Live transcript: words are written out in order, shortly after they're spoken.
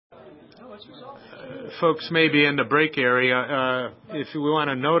folks may be in the break area. If we want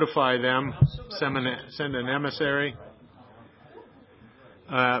to notify them, send an emissary.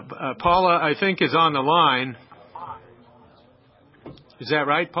 Paula, I think, is on the line. Is that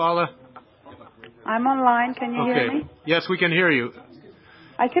right, Paula? I'm online. Can you hear me? Yes, we can hear you.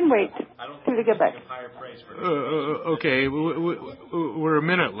 I can wait till you get back. Okay, we're a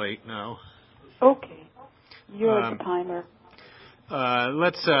minute late now. Okay, you're the timer.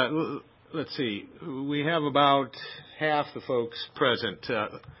 Let's see. We have about half the folks present.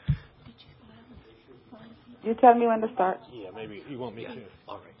 You tell me when to start. Yeah, maybe you want me to.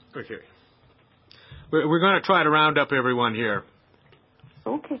 All right. Okay. We're going to try to round up everyone here.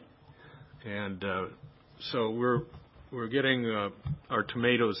 Okay. And so we're getting our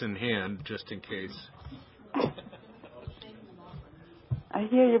tomatoes in hand just in case. I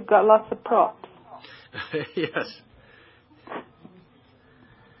hear you've got lots of props. Yes.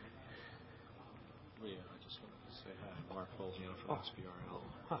 I just wanted to say hi. Mark Bolgiano from SPRL.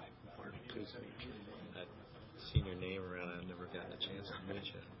 Hi, Mark. Please meet you. I'd seen your name around. I've never gotten a chance to meet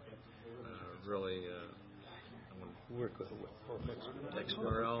you. Really, I want to work with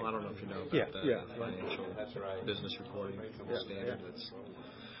XBRL. I don't know if you know about that financial business reporting standard. It's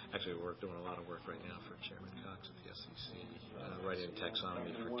actually we're doing a lot of work right now for Chairman Cox at the SEC, writing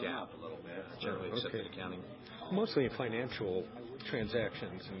taxonomy for GAAP, generally accepted accounting. Mostly in financial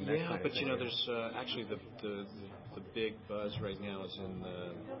transactions. And that kind but of thing. there's actually the big buzz right now is in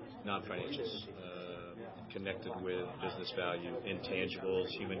the non-financials. Connected with business value, intangibles,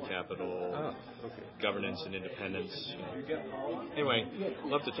 human capital, governance and independence. Anyway,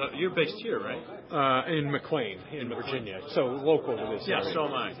 love to talk. You're based here, right? In McLean, in Virginia. So local to this area. Yeah, so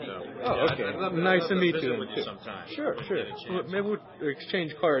am I. So. Okay. I'd love nice to meet you. With you sometime. Sure. Maybe we'll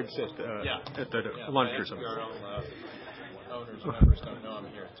exchange cards at the lunch or something. Owners, members don't know I'm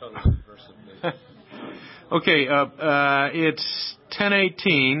here. Totally subversive. Okay, it's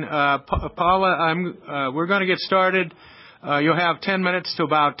 10:18. Paula, we're going to get started. You'll have 10 minutes to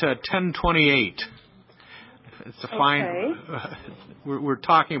about 10:28. It's a fine. We're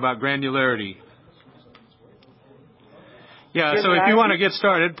talking about granularity. Yeah. So if you want to get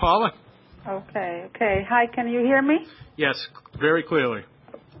started, Paula. Okay. Hi, can you hear me? Yes, very clearly.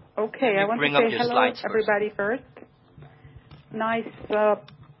 Okay, I want to say hello, everybody first. Nice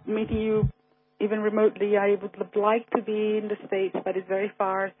meeting you. Even remotely, I would like to be in the States, but it's very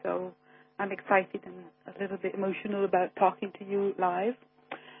far, so I'm excited and a little bit emotional about talking to you live.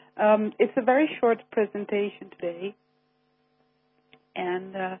 It's a very short presentation today,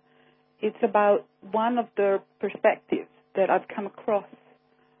 and it's about one of the perspectives that I've come across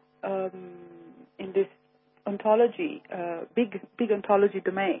in this ontology, big ontology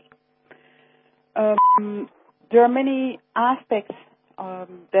domain. There are many aspects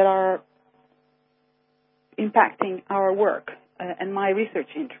that are impacting our work and my research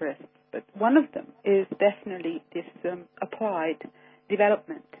interests, but one of them is definitely this applied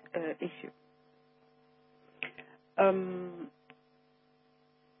development issue.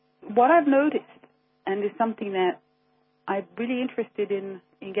 What I've noticed, and is something that I'm really interested in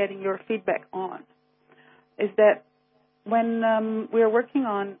getting your feedback on, is that when we are working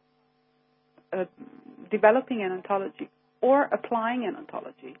on developing an ontology or applying an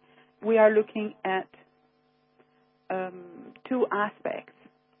ontology, we are looking at two aspects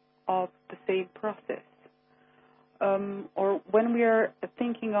of the same process. Or when we are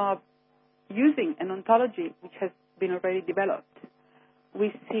thinking of using an ontology which has been already developed,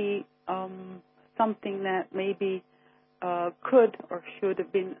 we see something that maybe could or should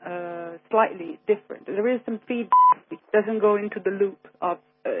have been slightly different. There is some feedback which doesn't go into the loop of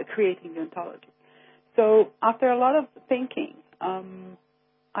creating the ontology. So after a lot of thinking,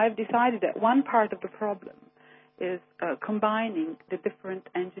 I've decided that one part of the problem is combining the different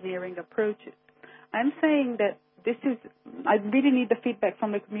engineering approaches. I'm saying that I really need the feedback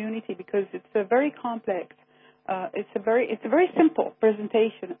from the community because it's a very complex, it's a very simple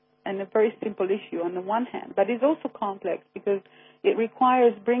presentation and a very simple issue on the one hand, but it's also complex because it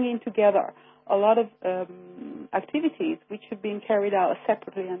requires bringing together a lot of activities which have been carried out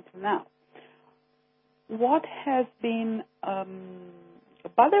separately until now. What has been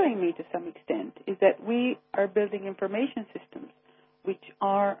bothering me to some extent is that we are building information systems which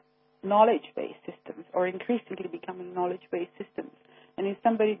are knowledge-based systems or increasingly becoming knowledge-based systems. And if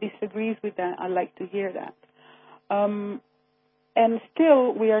somebody disagrees with that, I'd like to hear that. And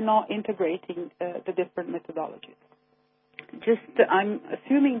still, we are not integrating the different methodologies. I'm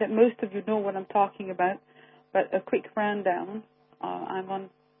assuming that most of you know what I'm talking about, but a quick rundown. I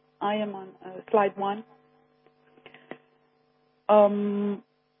am on slide 1.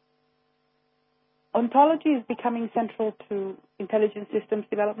 Ontology is becoming central to intelligent systems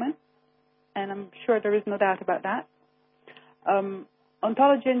development, and I'm sure there is no doubt about that.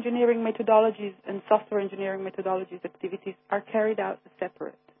 Ontology engineering methodologies and software engineering methodologies activities are carried out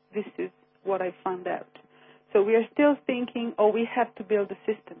separate. This is what I found out. So we are still thinking, we have to build a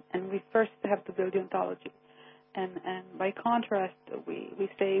system, and we first have to build the ontology. And by contrast, we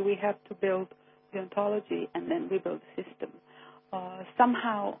say we have to build the ontology, and then we build the system.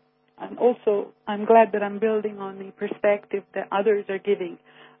 Somehow, and also I'm glad that I'm building on the perspective that others are giving,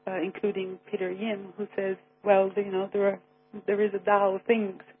 including Peter Yim, who says, well, there is a Tao of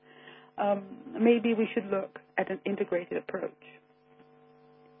things. Maybe we should look at an integrated approach.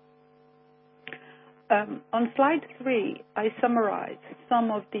 On slide 3, I summarize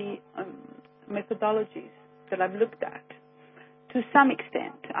some of the methodologies that I've looked at. To some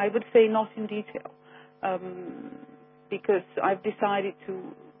extent, I would say not in detail, because I've decided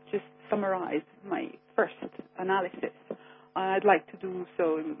to just summarize my first analysis. I'd like to do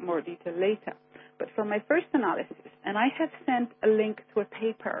so in more detail later. But for my first analysis, and I have sent a link to a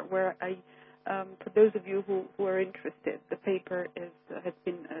paper where for those of you who are interested, the paper has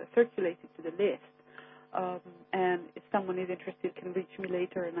been circulated to the list. And if someone is interested, can reach me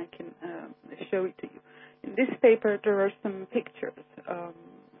later and I can show it to you. In this paper, there are some pictures,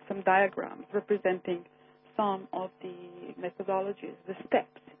 some diagrams representing some of the methodologies, the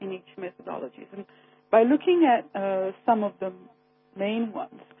steps in each methodology. And by looking at some of the main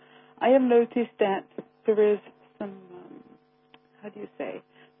ones, I have noticed that there is some,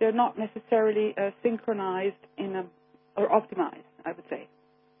 they're not necessarily synchronized or optimized, I would say.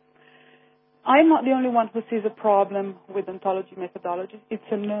 I'm not the only one who sees a problem with ontology methodologies. It's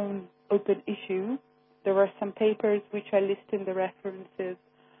a known open issue. There are some papers which I list in the references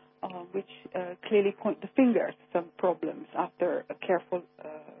which clearly point the finger at some problems after a careful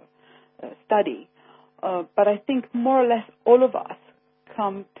study. But I think more or less all of us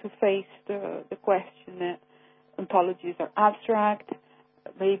come to face the question that ontologies are abstract.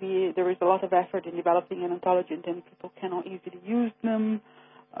 Maybe there is a lot of effort in developing an ontology and then people cannot easily use them.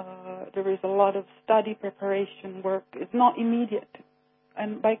 There is a lot of study preparation work. It's not immediate.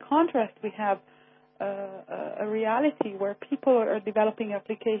 And by contrast, we have a reality where people are developing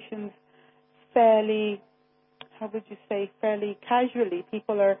applications fairly casually.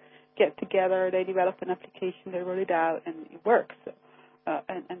 People get together, they develop an application, they roll it out, and it works.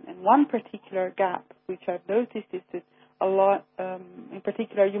 And one particular gap which I've noticed is that a lot, in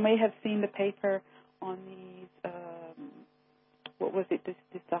particular, you may have seen the paper on these,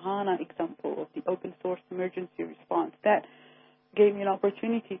 this Sahana example of the open source emergency response. That gave me an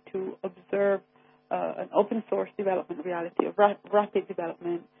opportunity to observe an open source development reality of rapid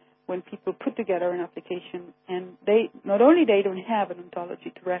development when people put together an application and not only they don't have an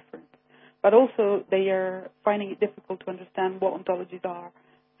ontology to reference, but also they are finding it difficult to understand what ontologies are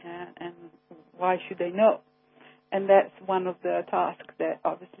and why should they know. And that's one of the tasks that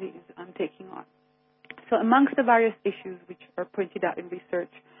obviously I'm taking on. So amongst the various issues which are pointed out in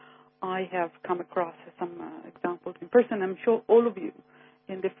research, I have come across some examples in person. I'm sure all of you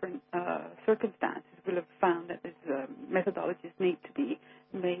in different circumstances will have found that these methodologies need to be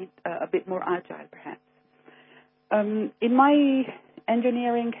made a bit more agile, perhaps. In my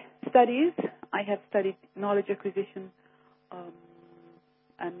engineering studies, I have studied knowledge acquisition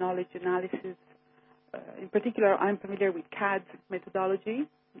and knowledge analysis. In particular, I'm familiar with CAD's methodology,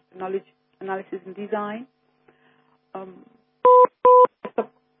 knowledge analysis and design.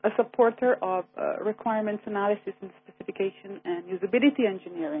 A supporter of requirements analysis and specification and usability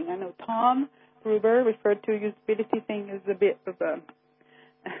engineering. I know Tom Gruber referred to usability thing as a bit of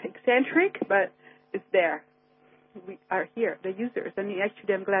eccentric, but it's there. We are here, the users. And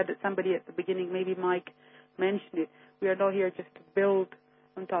actually, I'm glad that somebody at the beginning, maybe Mike, mentioned it. We are not here just to build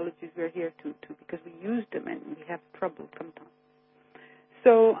ontologies. We are here to because we use them and we have trouble sometimes.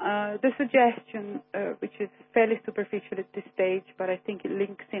 So the suggestion, which is fairly superficial at this stage, but I think it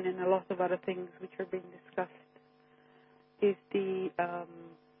links in a lot of other things which are being discussed, is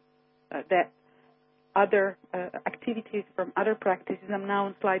that other activities from other practices. I'm now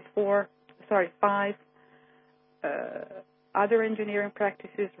on slide 5. Other engineering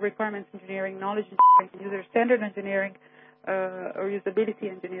practices, requirements engineering, knowledge engineering, user standard engineering, or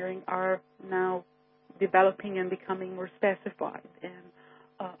usability engineering are now developing and becoming more specified. And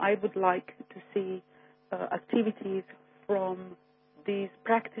I would like to see activities from these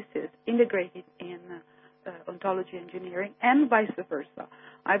practices integrated in ontology engineering and vice versa.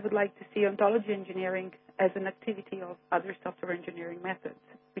 I would like to see ontology engineering as an activity of other software engineering methods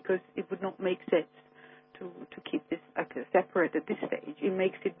because it would not make sense to keep this separate at this stage. It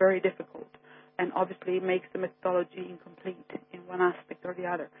makes it very difficult. and obviously it makes the methodology incomplete in one aspect or the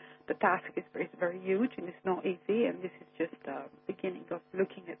other. The task is very huge, and it's not easy, and this is just the beginning of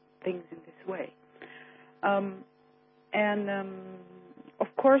looking at things in this way. Of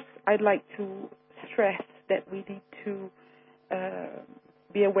course, I'd like to stress that we need to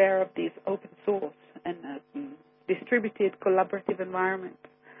be aware of these open source and distributed collaborative environments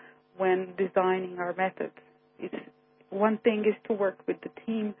when designing our methods. One thing is to work with the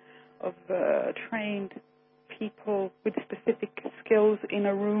team of trained people with specific skills in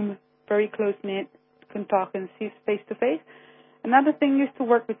a room, very close-knit, can talk and see face-to-face. Another thing is to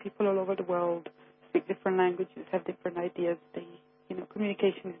work with people all over the world, speak different languages, have different ideas.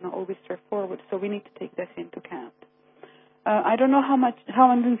 Communication is not always straightforward, so we need to take this into account. I don't know how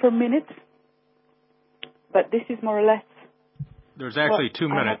I'm doing for minutes, but this is more or less. There's actually 2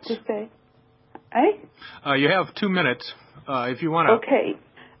 minutes. I have to say. Eh? You have 2 minutes if you want to. Okay.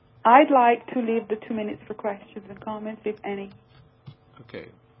 I'd like to leave the 2 minutes for questions and comments, if any. Okay.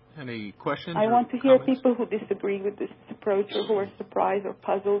 Any questions? I want to hear comments? people who disagree with this approach or who are surprised or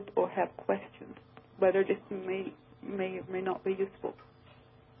puzzled or have questions, whether this may or may not be useful.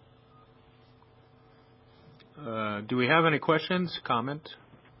 Do we have any questions, comments?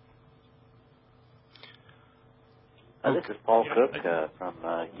 This is Paul Cook from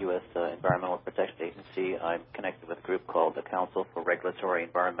U.S. Environmental Protection Agency. I'm connected with a group called the Council for Regulatory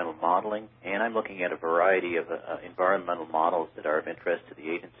Environmental Modeling, and I'm looking at a variety of environmental models that are of interest to the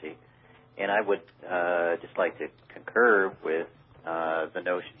agency. And I would just like to concur with the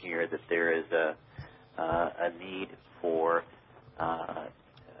notion here that there is a need for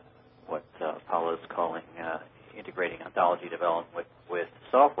what Paula is calling integrating ontology development with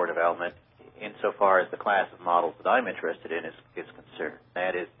software development, insofar as the class of models that I'm interested in is concerned.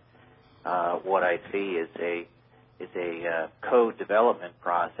 That is, what I see is a code development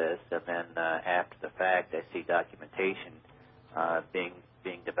process, and then after the fact, I see documentation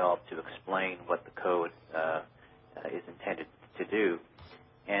being developed to explain what the code is intended to do.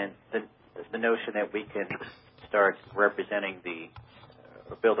 And the notion that we can start representing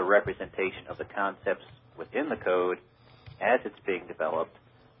or build a representation of the concepts within the code as it's being developed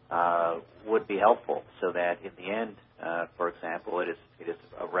would be helpful, so that in the end, for example, it is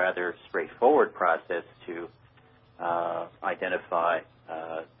a rather straightforward process to identify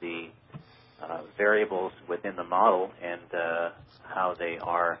the variables within the model and how they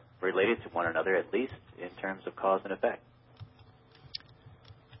are related to one another, at least in terms of cause and effect.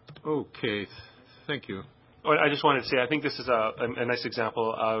 Okay, thank you. I just wanted to say I think this is a nice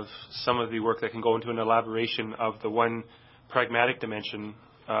example of some of the work that can go into an elaboration of the one pragmatic dimension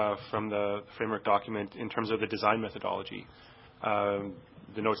from the framework document in terms of the design methodology. The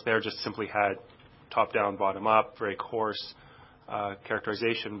notes there just simply had top-down, bottom-up, very coarse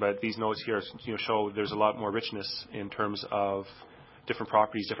characterization, but these notes here show there's a lot more richness in terms of different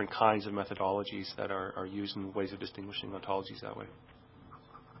properties, different kinds of methodologies that are used in ways of distinguishing ontologies that way.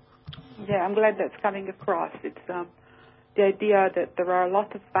 Yeah, I'm glad that's coming across. It's the idea that there are a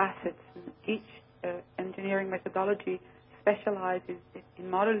lot of facets, and each engineering methodology specializes in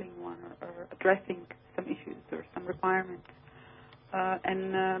modeling one or addressing some issues or some requirements.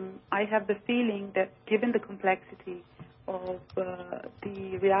 And I have the feeling that given the complexity of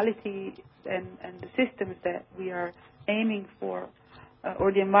the reality and the systems that we are aiming for,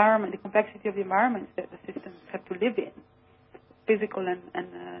 or the environment, the complexity of the environments that the systems have to live in, physical and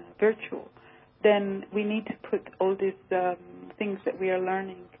virtual, then we need to put all these things that we are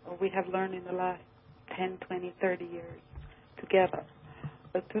learning, or we have learned in the last 10, 20, 30 years together.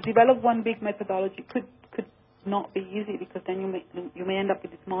 But to develop one big methodology could not be easy, because then you may end up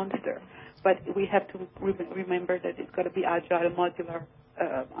with this monster. But we have to remember that it's got to be agile, modular.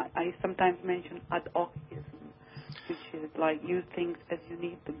 I sometimes mention ad hocism, which is like use things as you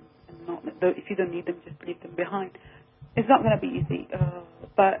need them, and not if you don't need them, just leave them behind. It's not going to be easy,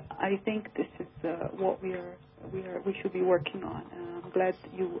 but I think this is what we should be working on. I'm glad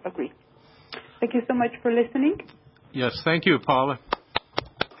you agree. Thank you so much for listening. Yes, thank you, Paula.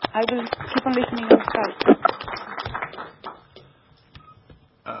 I will keep on listening on Skype.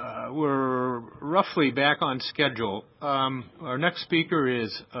 We're roughly back on schedule. Our next speaker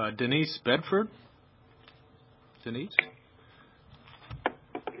is Denise Bedford. Denise?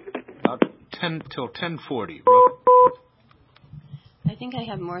 About 10 till 10:40. I think I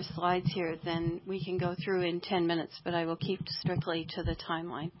have more slides here than we can go through in 10 minutes, but I will keep strictly to the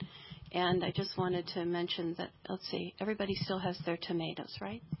timeline. And I just wanted to mention that, let's see, everybody still has their tomatoes,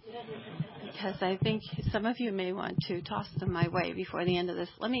 right? Because I think some of you may want to toss them my way before the end of this.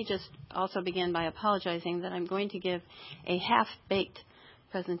 Let me just also begin by apologizing that I'm going to give a half-baked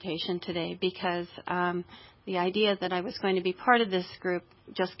presentation today because the idea that I was going to be part of this group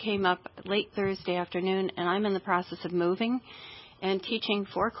just came up late Thursday afternoon, and I'm in the process of moving and teaching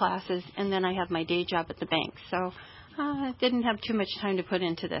 4 classes, and then I have my day job at the bank. So I didn't have too much time to put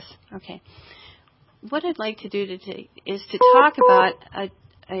into this. Okay. What I'd like to do today is to talk about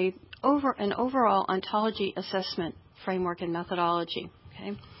an overall ontology assessment framework and methodology.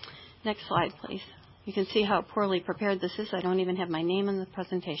 Okay. Next slide, please. You can see how poorly prepared this is. I don't even have my name in the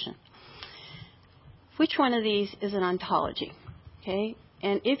presentation. Which one of these is an ontology? Okay.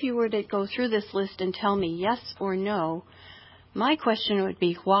 And if you were to go through this list and tell me yes or no, my question would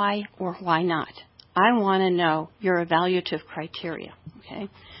be why or why not? I want to know your evaluative criteria, okay?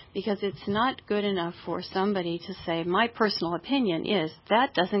 Because it's not good enough for somebody to say, my personal opinion is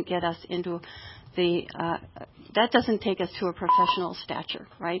that doesn't get us into that doesn't take us to a professional stature,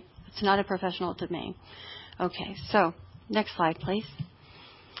 right? It's not a professional domain. Okay, so next slide, please.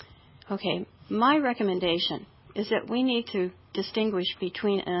 Okay, my recommendation is that we need to distinguish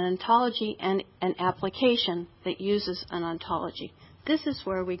between an ontology and an application that uses an ontology. This is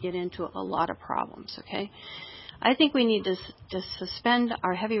where we get into a lot of problems, okay? I think we need to suspend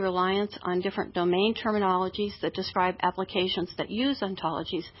our heavy reliance on different domain terminologies that describe applications that use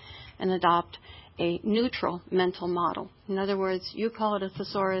ontologies and adopt a neutral mental model. In other words, you call it a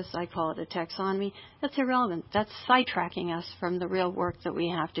thesaurus, I call it a taxonomy. That's irrelevant. That's sidetracking us from the real work that we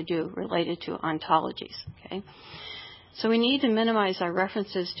have to do related to ontologies, okay? So we need to minimize our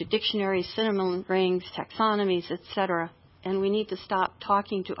references to dictionaries, synonym rings, taxonomies, etc., and we need to stop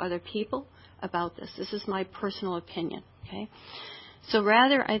talking to other people about this. This is my personal opinion, okay? So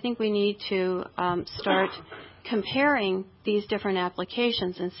rather, I think we need to start comparing these different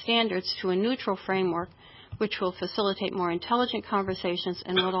applications and standards to a neutral framework which will facilitate more intelligent conversations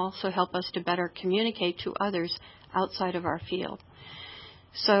and will also help us to better communicate to others outside of our field.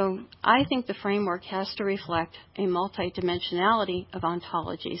 So I think the framework has to reflect a multidimensionality of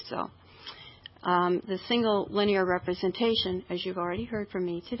ontology. So the single linear representation, as you've already heard from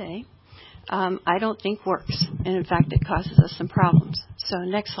me today, I don't think works. And in fact, it causes us some problems. So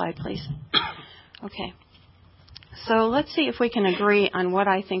next slide, please. Okay. So let's see if we can agree on what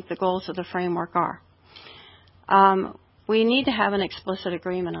I think the goals of the framework are. We need to have an explicit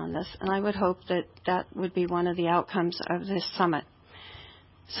agreement on this, and I would hope that that would be one of the outcomes of this summit.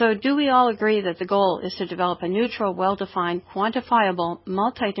 So do we all agree that the goal is to develop a neutral, well-defined, quantifiable,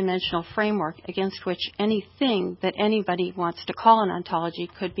 multidimensional framework against which anything that anybody wants to call an ontology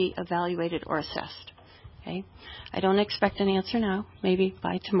could be evaluated or assessed? Okay? I don't expect an answer now, maybe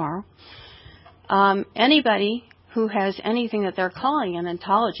by tomorrow. Anybody who has anything that they're calling an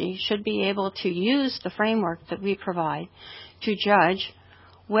ontology should be able to use the framework that we provide to judge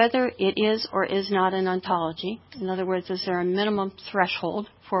whether it is or is not an ontology. In other words, is there a minimum threshold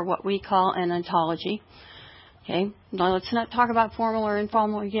for what we call an ontology? Okay. Now let's not talk about formal or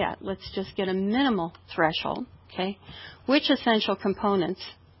informal yet. Let's just get a minimal threshold. Okay. Which essential components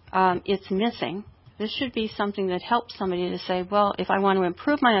it's missing. This should be something that helps somebody to say, well, if I want to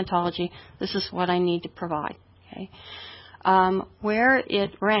improve my ontology, this is what I need to provide. Okay. Where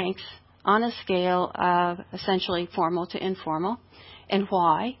it ranks on a scale of essentially formal to informal, and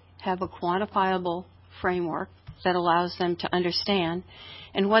why, have a quantifiable framework that allows them to understand,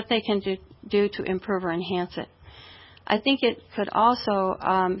 and what they can do to improve or enhance it. I think it could also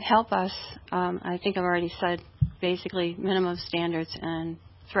help us, I think I've already said, basically minimum standards and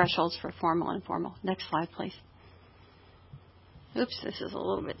thresholds for formal and informal. Next slide, please. Oops, this is a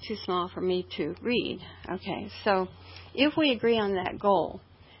little bit too small for me to read. Okay, so if we agree on that goal,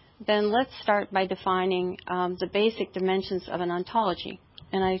 then let's start by defining the basic dimensions of an ontology.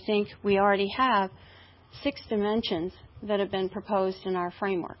 And I think we already have 6 dimensions that have been proposed in our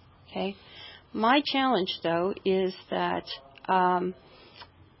framework. Okay. My challenge, though, is that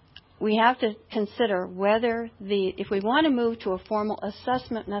we have to consider whether if we want to move to a formal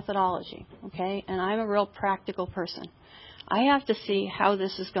assessment methodology, okay, and I'm a real practical person, I have to see how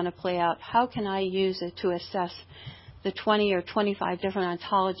this is going to play out. How can I use it to assess the 20 or 25 different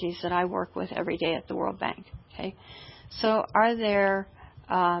ontologies that I work with every day at the World Bank? Okay, so are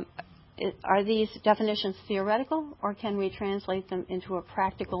these definitions theoretical, or can we translate them into a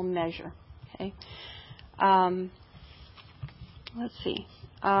practical measure? Okay, let's see.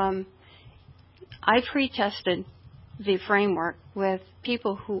 I pre-tested the framework with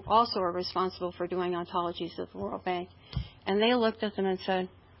people who also are responsible for doing ontologies at the World Bank, and they looked at them and said,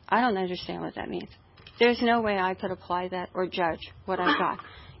 I don't understand what that means. There's no way I could apply that or judge what I've got.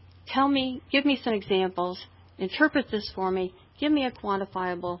 Give me some examples, interpret this for me, give me a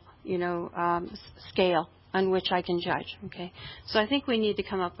quantifiable, scale on which I can judge. Okay, so I think we need to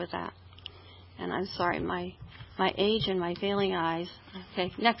come up with that. And I'm sorry, my age and my failing eyes.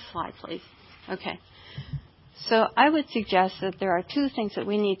 Okay, next slide, please. Okay, so I would suggest that there are two things that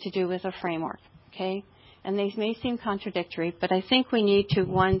we need to do with a framework. Okay, and these may seem contradictory, but I think we need to,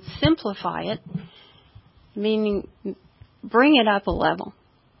 one, simplify it, meaning bring it up a level.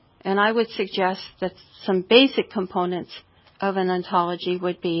 And I would suggest that some basic components of an ontology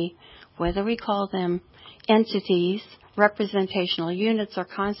would be, whether we call them entities, representational units, or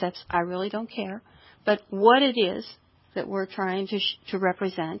concepts, I really don't care, but what it is that we're trying to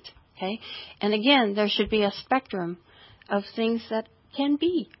represent, okay? And again, there should be a spectrum of things that can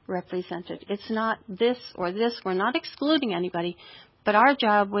be represented. It's not this or this. We're not excluding anybody, but our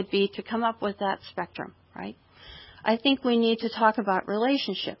job would be to come up with that spectrum, right? I think we need to talk about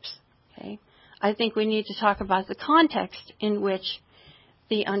relationships, okay? I think we need to talk about the context in which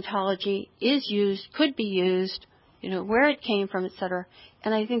the ontology is used, could be used, where it came from, et cetera.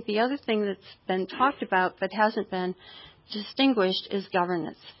 And I think the other thing that's been talked about but hasn't been distinguished is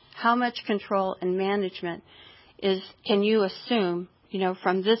governance. How much control and management can you assume,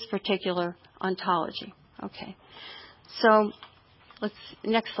 from this particular ontology? Okay. So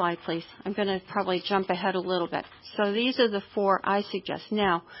next slide, please. I'm going to probably jump ahead a little bit. So these are the four I suggest.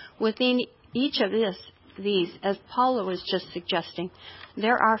 Now, within each of these, as Paula was just suggesting,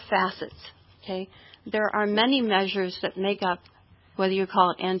 there are facets, okay? There are many measures that make up, whether you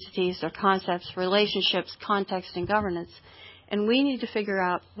call it entities or concepts, relationships, context, and governance, and we need to figure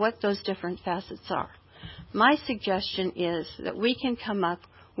out what those different facets are. My suggestion is that we can come up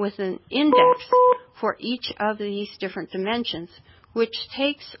with an index for each of these different dimensions, which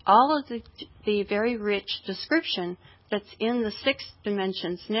takes all of the very rich description that's in the 6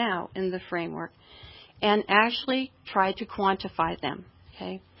 dimensions now in the framework and actually try to quantify them.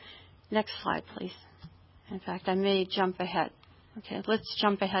 Okay. Next slide, please. In fact, I may jump ahead. Okay, let's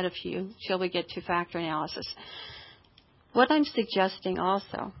jump ahead a few till we get to factor analysis. What I'm suggesting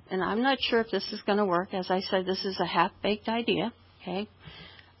also, and I'm not sure if this is going to work, as I said, this is a half-baked idea, okay?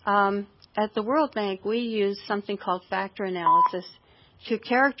 At the World Bank, we use something called factor analysis to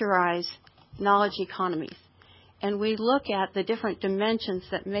characterize knowledge economies. And we look at the different dimensions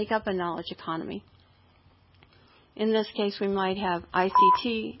that make up a knowledge economy. In this case, we might have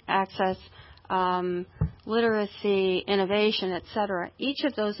ICT, access, literacy, innovation, et cetera. Each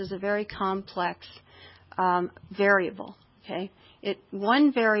of those is a very complex variable, okay?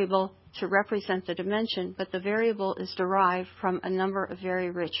 One variable to represent the dimension, but the variable is derived from a number of very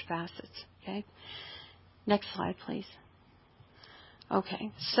rich facets, okay? Next slide, please.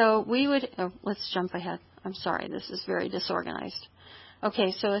 Okay, so let's jump ahead. I'm sorry, this is very disorganized.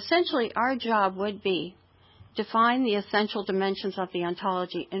 Okay, so essentially our job would be define the essential dimensions of the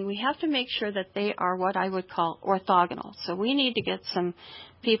ontology, and we have to make sure that they are what I would call orthogonal. So we need to get some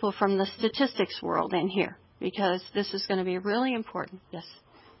people from the statistics world in here, because this is going to be really important. Yes?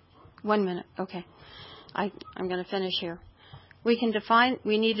 1 minute. Okay. I'm going to finish here. We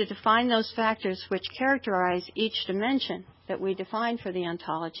need to define those factors which characterize each dimension that we define for the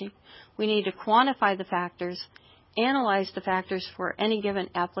ontology. We need to quantify the factors, analyze the factors for any given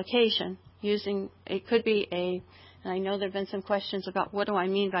application it could be and I know there have been some questions about what do I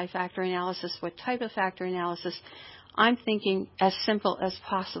mean by factor analysis, what type of factor analysis. I'm thinking as simple as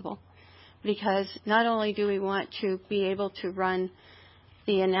possible, because not only do we want to be able to run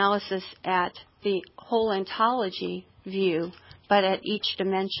the analysis at the whole ontology view, but at each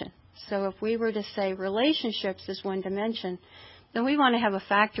dimension. So if we were to say relationships is one dimension, then we want to have a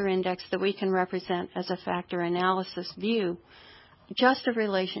factor index that we can represent as a factor analysis view just of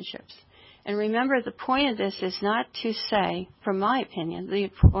relationships. And remember, the point of this is not to say, from my opinion, the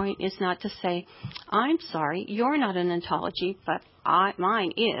point is not to say, I'm sorry, you're not an ontology, but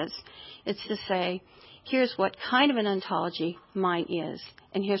mine is. It's to say, here's what kind of an ontology mine is,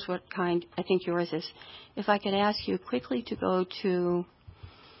 and here's what kind I think yours is. If I could ask you quickly to go to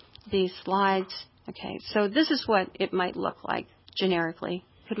these slides. Okay, so this is what it might look like generically.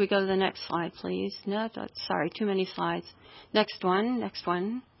 Could we go to the next slide, please? No, sorry, too many slides. Next one, next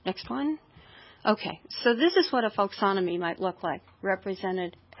one, next one. Okay, so this is what a folksonomy might look like,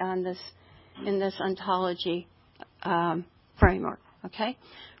 represented in this ontology framework. Okay,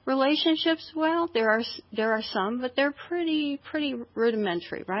 relationships. Well, there are some, but they're pretty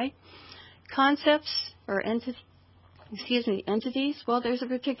rudimentary, right? Concepts or entities. Well, there's a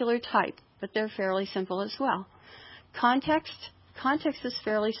particular type, but they're fairly simple as well. Context is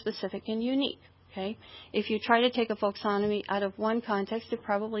fairly specific and unique. Okay? If you try to take a folksonomy out of one context, it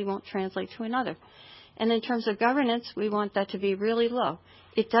probably won't translate to another. And in terms of governance, we want that to be really low.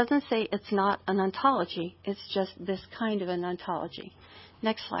 It doesn't say it's not an ontology. It's just this kind of an ontology.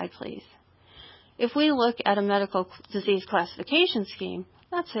 Next slide, please. If we look at a medical disease classification scheme,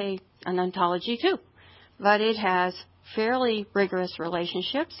 that's an ontology too. But it has fairly rigorous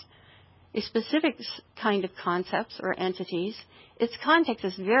relationships, a specific kind of concepts or entities. Its context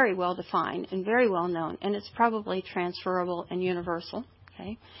is very well defined and very well known, and it's probably transferable and universal.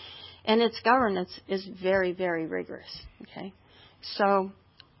 Okay? And its governance is very, very rigorous. Okay? So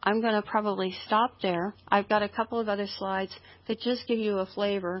I'm going to probably stop there. I've got a couple of other slides that just give you a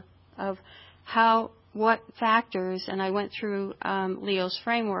flavor of what factors, and I went through Leo's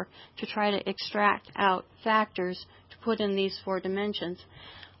framework to try to extract out factors to put in these 4 dimensions.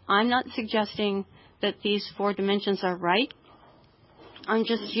 I'm not suggesting that these 4 dimensions are right. I'm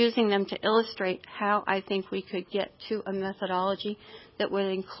just using them to illustrate how I think we could get to a methodology that would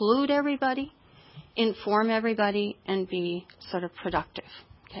include everybody, inform everybody, and be sort of productive.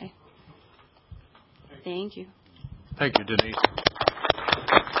 Okay. Thank you. Thank you, Denise.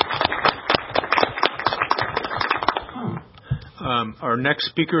 Our next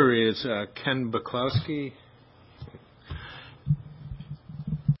speaker is Ken Buklowski.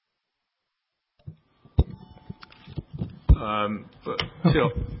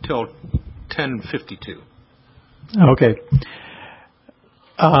 Till 10:52. Okay.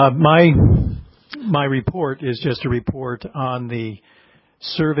 My report is just a report on the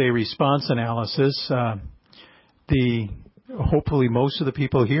survey response analysis. Hopefully most of the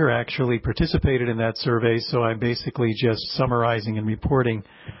people here actually participated in that survey, so I'm basically just summarizing and reporting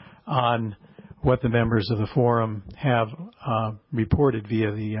on what the members of the forum have reported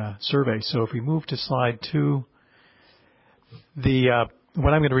via the survey. So if we move to slide 2,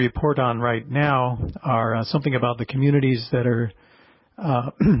 what I'm going to report on right now are something about the communities that are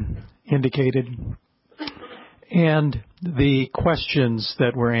indicated and the questions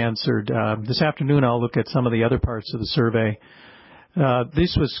that were answered. This afternoon I'll look at some of the other parts of the survey.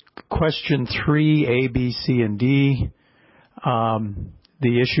 This was question 3, A, B, C, and D.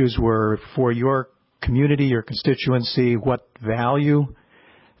 The issues were for your community, your constituency, what value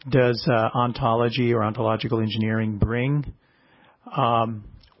does ontology or ontological engineering bring? And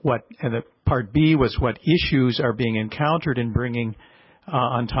the part B was what issues are being encountered in bringing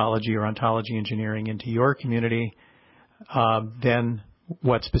ontology or ontology engineering into your community. Then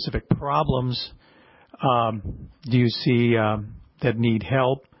what specific problems do you see that need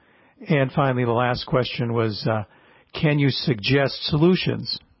help? And finally, the last question was, can you suggest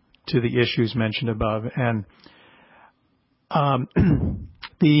solutions to the issues mentioned above? And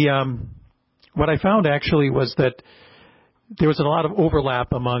what I found actually was that there was a lot of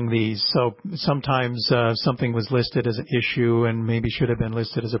overlap among these. So sometimes something was listed as an issue and maybe should have been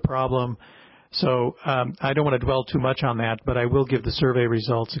listed as a problem. So I don't want to dwell too much on that, but I will give the survey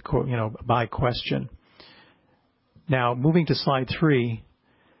results, by question. Now, moving to slide 3,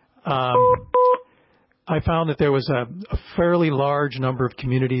 I found that there was a fairly large number of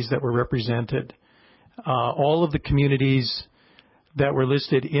communities that were represented. All of the communities that were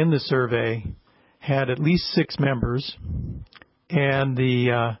listed in the survey had at least 6 members, and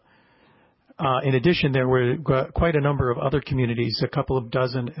in addition, there were quite a number of other communities. A couple of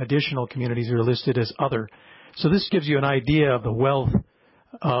dozen additional communities are listed as other. So this gives you an idea of the wealth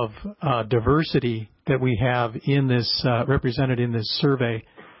of diversity that we have in this represented in this survey.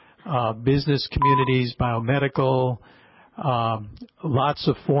 Business communities, biomedical, lots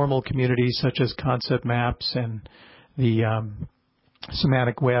of formal communities such as concept maps and the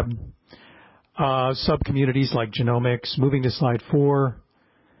semantic web. Sub-communities like genomics. Moving to slide 4,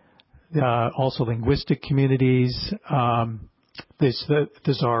 also linguistic communities, this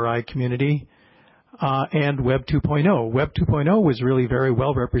RI community, and Web 2.0. Web 2.0 was really very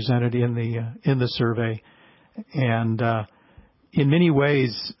well represented in the survey, and in many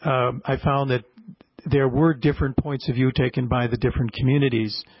ways, I found that there were different points of view taken by the different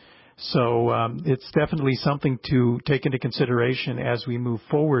communities. So it's definitely something to take into consideration as we move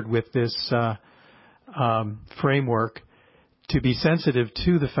forward with this framework, to be sensitive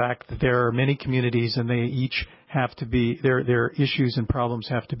to the fact that there are many communities and they each have to be, their issues and problems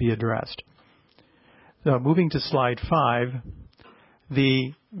have to be addressed. So moving to slide 5,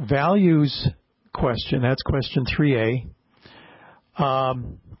 the values question, that's question 3A.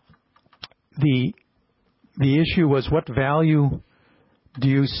 The issue was, what value do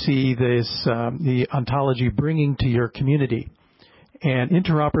you see the ontology bringing to your community? And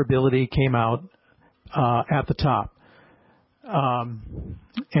interoperability came out at the top, and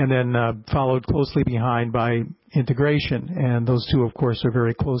then followed closely behind by integration, and those two, of course, are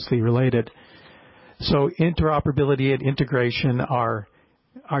very closely related. So interoperability and integration are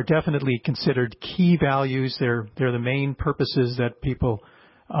definitely considered key values. They're the main purposes that people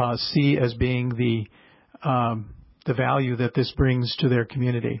see as being the value that this brings to their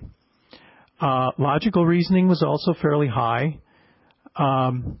community. Logical reasoning was also fairly high,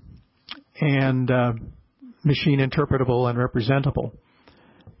 and machine interpretable and representable.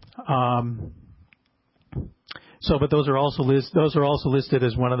 But those are also listed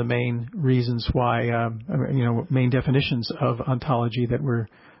as one of the main reasons why, main definitions of ontology that we're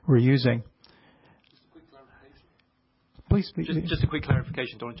using. Please. Just a quick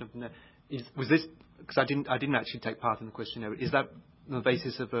clarification. Don't want to jump in there. Was this, because I didn't actually take part in the questionnaire, is that on the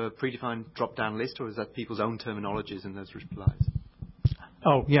basis of a predefined drop-down list, or is that people's own terminologies in those replies?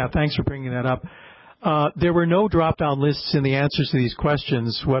 Oh, yeah, thanks for bringing that up. There were no drop-down lists in the answers to these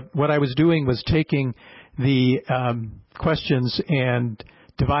questions. What I was doing was taking the questions and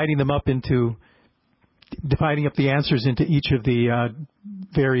dividing up the answers into each of the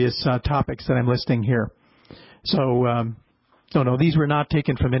various topics that I'm listing here. So, no, these were not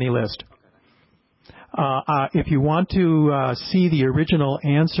taken from any list. If you want to see the original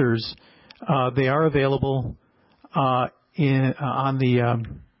answers, they are available on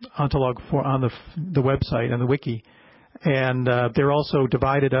the Ontolog on the website and the wiki, and they're also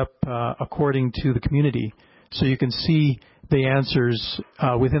divided up according to the community, so you can see the answers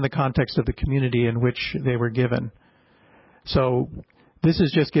within the context of the community in which they were given. So this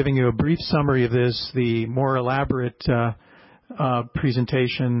is just giving you a brief summary of this. The more elaborate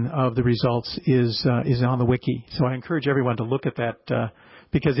presentation of the results is on the wiki. So I encourage everyone to look at that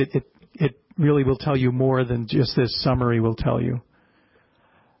because it really will tell you more than just this summary will tell you.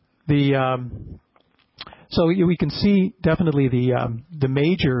 So we can see definitely the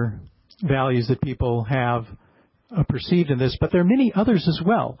major values that people have perceived in this, but there are many others as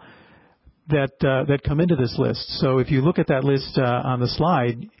well that come into this list. So if you look at that list on the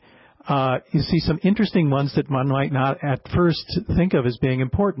slide, you see some interesting ones that one might not at first think of as being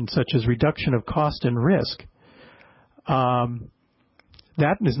important, such as reduction of cost and risk.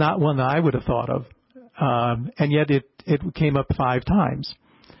 That is not one that I would have thought of, and yet it came up 5 times.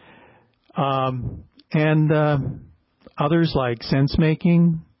 And others like sense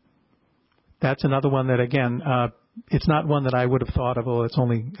making, that's another one that, again, it's not one that I would have thought of, although it's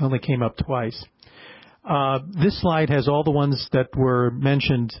only came up twice. This slide has all the ones that were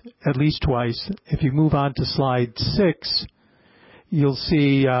mentioned at least twice. If you move on to slide 6, you'll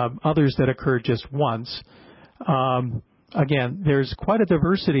see others that occurred just once. Again, there's quite a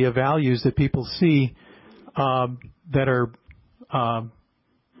diversity of values that people see that are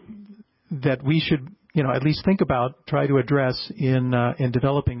that we should, at least think about, try to address in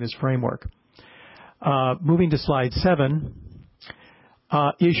developing this framework. Moving to slide 7,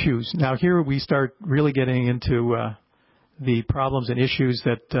 issues. Now here we start really getting into the problems and issues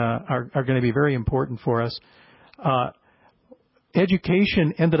that are going to be very important for us.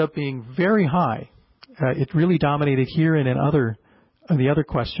 Education ended up being very high. It really dominated here and in the other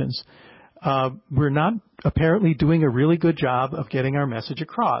questions. We're not apparently doing a really good job of getting our message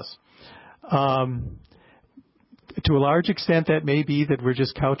across. To a large extent, that may be that we're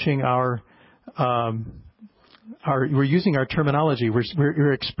just couching we're using our terminology.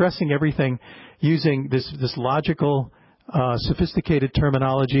 We're expressing everything using this logical, sophisticated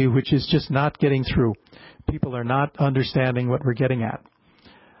terminology, which is just not getting through. People are not understanding what we're getting at.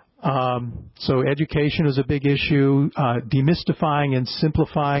 So education is a big issue. Demystifying and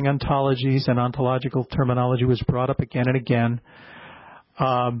simplifying ontologies and ontological terminology was brought up again and again.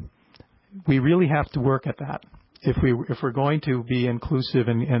 We really have to work at that if we're going to be inclusive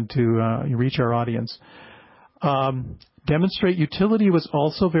and to reach our audience. Demonstrate utility was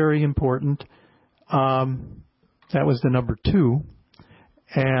also very important. That was the number 2.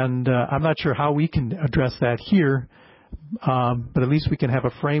 And I'm not sure how we can address that here, but at least we can have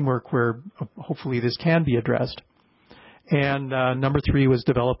a framework where hopefully this can be addressed. And number 3 was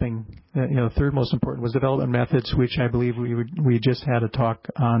developing, third most important was development methods, which I believe we just had a talk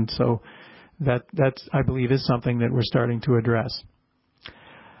on. So that's I believe is something that we're starting to address.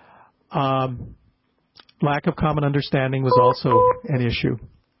 Lack of common understanding was also an issue.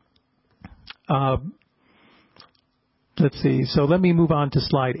 Let's see. So let me move on to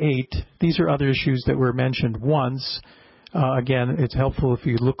slide 8. These are other issues that were mentioned once. Again, it's helpful if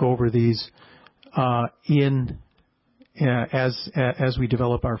you look over these as we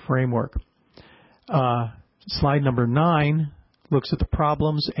develop our framework. Slide number 9 looks at the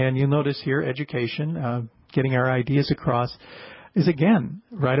problems, and you'll notice here education, getting our ideas across, is again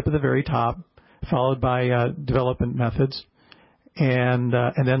right up at the very top, followed by development methods. and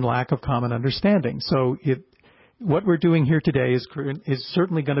then lack of common understanding. So what we're doing here today is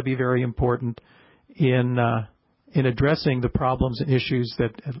certainly going to be very important in addressing the problems and issues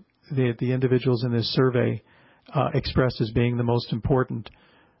that the individuals in this survey expressed as being the most important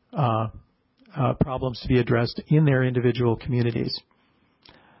problems to be addressed in their individual communities.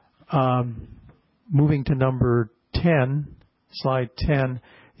 Moving to number 10, slide 10,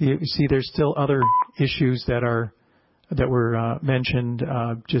 you see there's still other issues that were mentioned.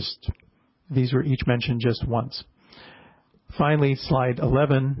 These were each mentioned just once. Finally, slide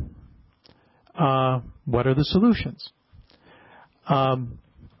 11. What are the solutions? The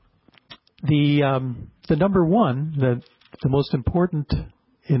number one, the most important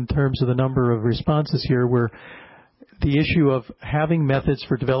in terms of the number of responses here, were the issue of having methods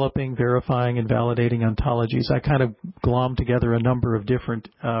for developing, verifying, and validating ontologies. I kind of glommed together a number of different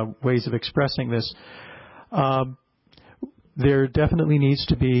ways of expressing this. There definitely needs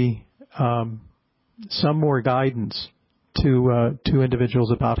to be some more guidance to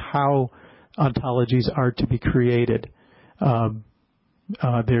individuals about how ontologies are to be created. There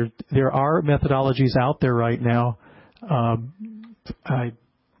are methodologies out there right now.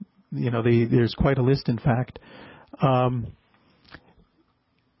 There's quite a list, in fact. I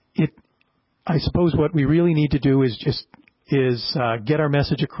suppose what we really need to do is get our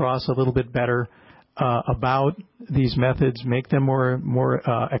message across a little bit better about these methods, make them more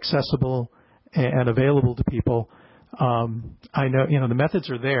accessible and available to people. I know, the methods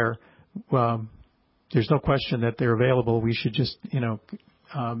are there. There's no question that they're available. We should just,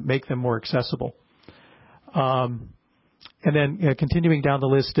 make them more accessible. And then continuing down the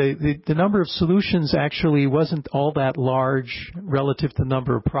list, the number of solutions actually wasn't all that large relative to the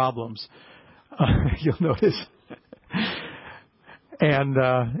number of problems. You'll notice. And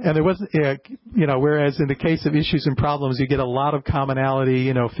there wasn't, whereas in the case of issues and problems, you get a lot of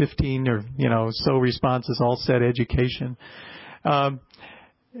commonality, 15 or, so responses all said education.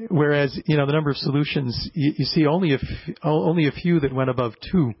 Whereas, the number of solutions, you see only a few that went above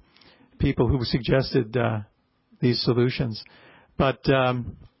 2 people who suggested these solutions. But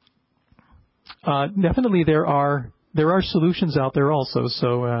definitely there are solutions out there also.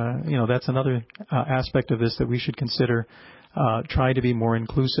 So, that's another aspect of this that we should consider, trying to be more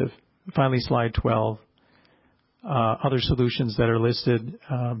inclusive. Finally, slide 12. Other solutions that are listed,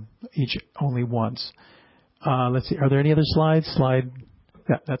 each only once. Let's see. Are there any other slides?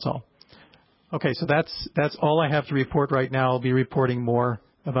 Yeah, that's all. Okay, so that's all I have to report right now. I'll be reporting more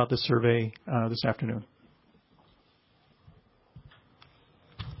about the survey this afternoon.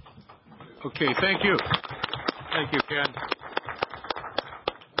 Okay, thank you. Thank you, Ken.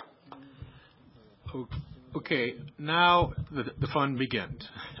 Okay, now the fun begins.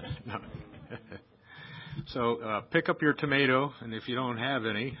 So pick up your tomato, and if you don't have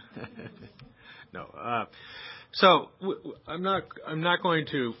any, no. So I'm not going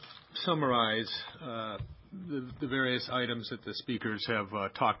to summarize the various items that the speakers have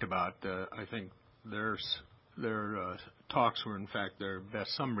talked about. I think their talks were, in fact, their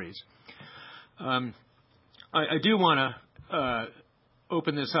best summaries. I do want to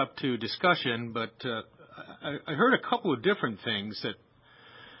open this up to discussion, but I heard a couple of different things that,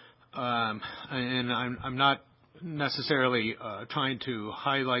 and I'm not necessarily trying to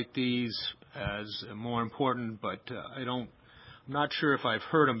highlight these as more important, but I'm not sure if I've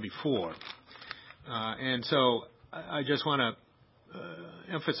heard them before, and so I just want to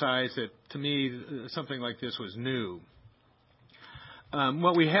emphasize that to me something like this was new.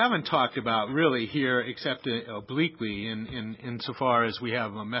 What we haven't talked about really here, except obliquely, insofar as we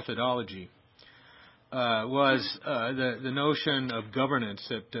have a methodology, was the notion of governance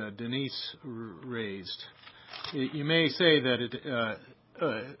that Denise raised. You may say that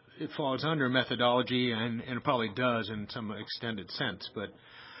it falls under methodology, and it probably does in some extended sense,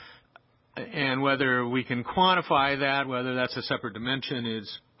 and whether we can quantify that, whether that's a separate dimension,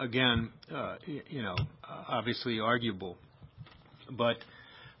 is again, obviously arguable. But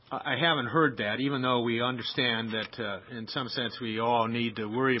I haven't heard that, even though we understand that in some sense we all need to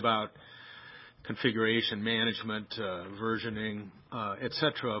worry about configuration management, versioning,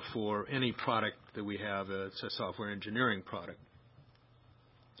 etc. for any product that we have. It's a software engineering product.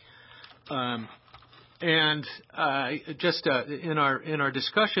 And just in our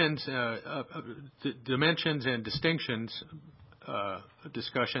discussions, dimensions and distinctions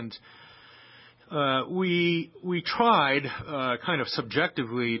discussions, we tried kind of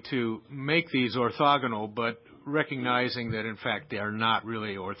subjectively to make these orthogonal, but recognizing that in fact they are not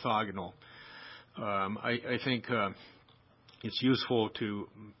really orthogonal. I think it's useful to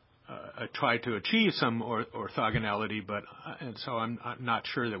try to achieve some orthogonality, but and so I'm not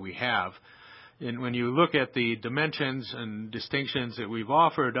sure that we have. And when you look at the dimensions and distinctions that we've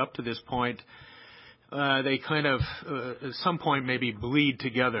offered up to this point, they kind of, at some point, maybe bleed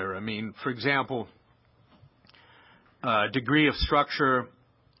together. I mean, for example, degree of structure,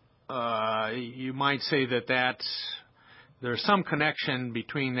 you might say that there's some connection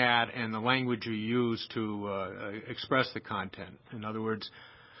between that and the language you use to express the content. In other words,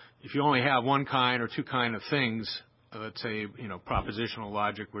 if you only have one kind or two kind of things, let's say, propositional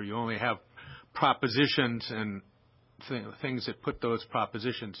logic, where you only have propositions and things that put those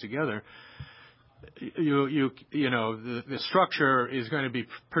propositions together, the structure is going to be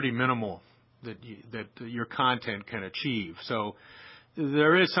pretty minimal that your content can achieve. So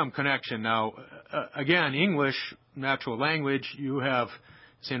there is some connection. Now, again, English, natural language,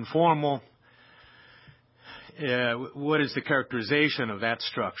 it's informal. What is the characterization of that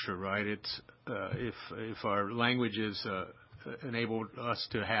structure, right? It's if our languages enable us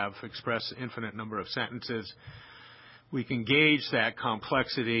to express infinite number of sentences, we can gauge that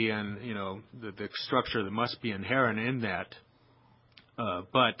complexity and the structure that must be inherent in that.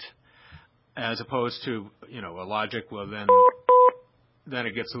 But as opposed to a logic, well then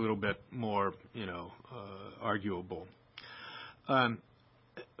it gets a little bit more arguable.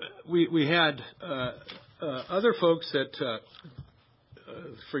 We had other folks that,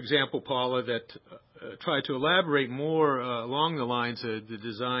 for example, Paula, that tried to elaborate more along the lines of the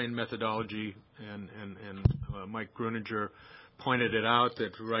design methodology, and Mike Gruninger pointed it out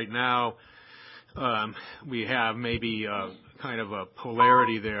that right now we have maybe kind of a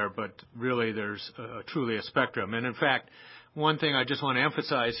polarity there, but really there's truly a spectrum. And in fact, one thing I just want to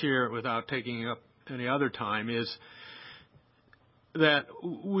emphasize here without taking up any other time is that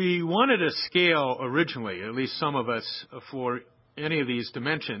we wanted a scale originally, at least some of us, for any of these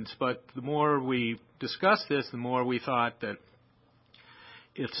dimensions, but the more we discussed this, the more we thought that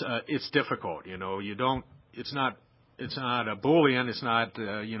it's difficult. It's not a Boolean, it's not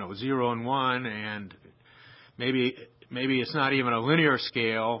 0 and 1, and maybe it's not even a linear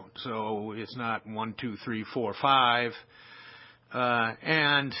scale, so it's not 1, 2, 3, 4, 5,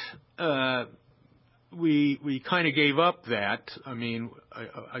 and we kind of gave up that. I mean,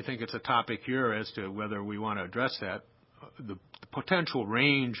 I think it's a topic here as to whether we want to address that. The potential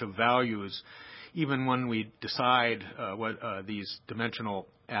range of values, even when we decide what these dimensional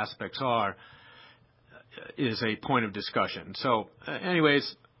aspects are, is a point of discussion. So,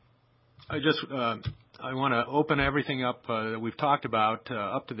 anyways, I want to open everything up that we've talked about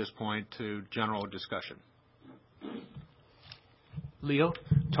up to this point to general discussion. Leo,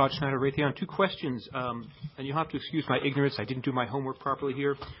 Todd Schneider, Raytheon. 2 questions, and you'll have to excuse my ignorance. I didn't do my homework properly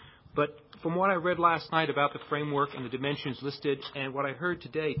here. But from what I read last night about the framework and the dimensions listed, and what I heard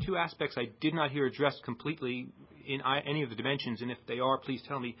today, 2 aspects I did not hear addressed completely in any of the dimensions. And if they are, please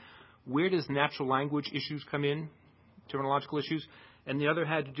tell me. Where does natural language issues come in, terminological issues? And the other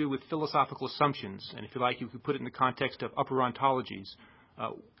had to do with philosophical assumptions. And if you like, you could put it in the context of upper ontologies.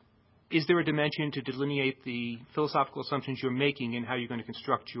 Is there a dimension to delineate the philosophical assumptions you're making and how you're going to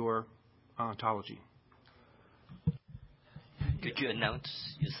construct your ontology? Could you announce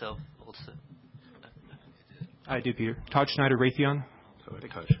yourself also? I do, Peter. Todd Schneider, Raytheon.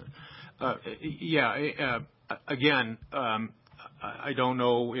 Again, I don't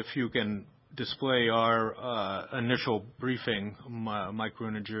know if you can display our initial briefing, Mike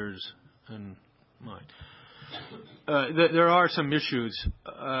Gruninger's and mine. There are some issues.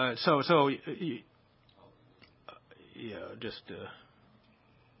 Just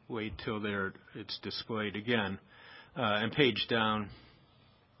wait till it's displayed again. And page down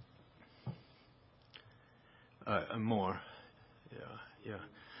more.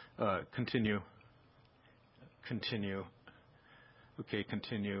 Continue. Okay,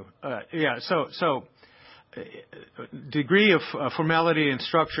 continue. So degree of formality and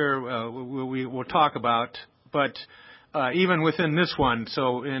structure we'll talk about, but even within this one,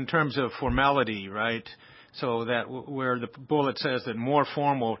 so in terms of formality, right? So that where the bullet says that more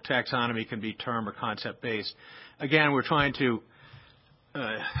formal taxonomy can be term or concept based. Again, we're trying to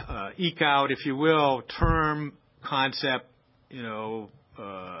eke out, if you will, term, concept,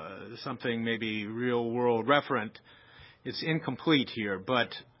 something maybe real world referent. It's incomplete here, but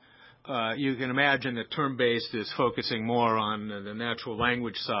you can imagine that term-based is focusing more on the natural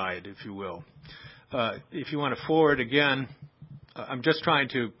language side, if you will. If you want to forward again, I'm just trying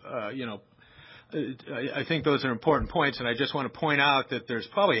to, I think those are important points, and I just want to point out that there's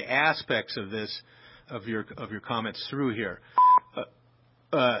probably aspects of this, of your comments through here.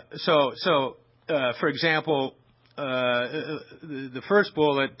 For example, the first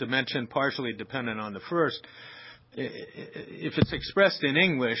bullet, dimension partially dependent on the first, if it's expressed in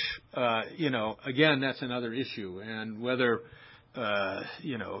English, again, that's another issue. And whether,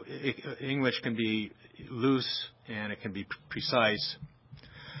 English can be loose and it can be precise.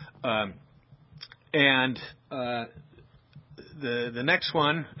 And the next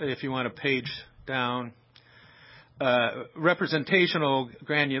one, if you want a page down, representational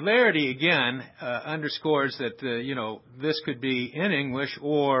granularity, again, underscores that, this could be in English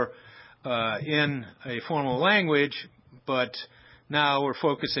or in a formal language, but now we're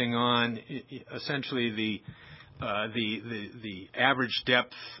focusing on essentially the average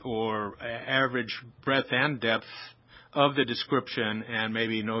depth or average breadth and depth of the description, and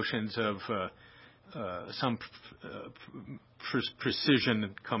maybe notions of some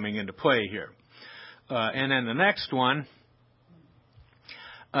precision coming into play here. And then the next one,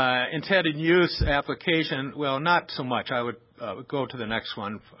 intended use application, well, not so much. I would go to the next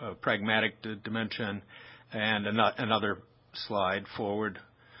one, pragmatic dimension, and another slide forward.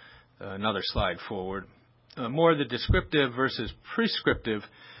 More the descriptive versus prescriptive.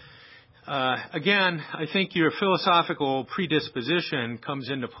 Again, I think your philosophical predisposition comes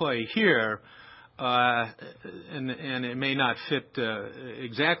into play here. And it may not fit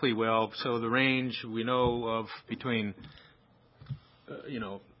exactly well. So the range we know of between,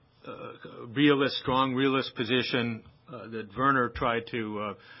 strong realist position that Werner tried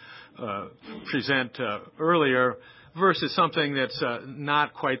to present earlier, versus something that's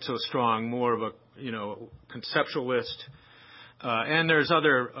not quite so strong, more of a conceptualist. And there's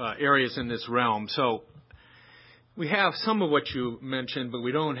other areas in this realm. So we have some of what you mentioned, but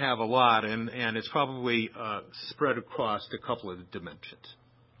we don't have a lot, and it's probably spread across a couple of the dimensions.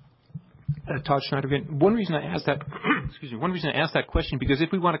 Todd Schneider again. One reason I asked that question, because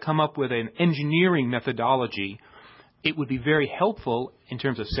if we want to come up with an engineering methodology, it would be very helpful in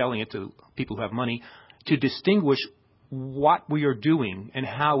terms of selling it to people who have money to distinguish what we are doing and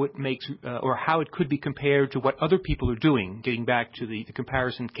how it makes or how it could be compared to what other people are doing, getting back to the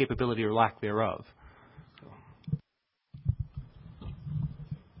comparison capability or lack thereof.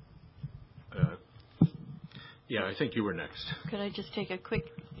 Yeah, I think you were next. Could I just take a quick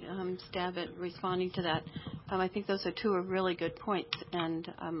stab at responding to that? I think those are two really good points,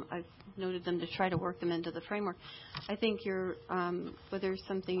 and I've noted them to try to work them into the framework. I think whether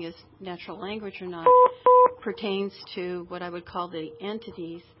something is natural language or not pertains to what I would call the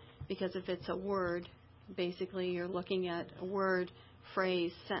entities, because if it's a word, basically you're looking at a word,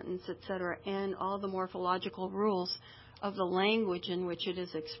 phrase, sentence, etc., and all the morphological rules of the language in which it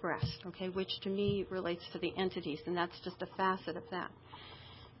is expressed, okay, which to me relates to the entities, and that's just a facet of that.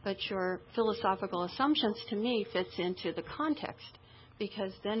 But your philosophical assumptions to me fits into the context,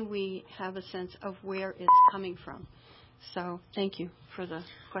 because then we have a sense of where it's coming from. So thank you for the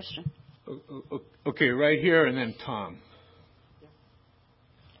question. Okay, right here, and then Tom.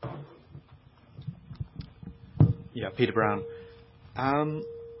 Yeah, Peter Brown.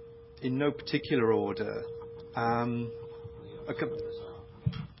 In no particular order. Okay,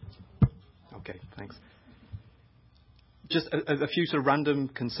 thanks. Just a few sort of random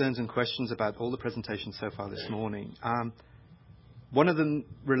concerns and questions about all the presentations so far this morning. One of them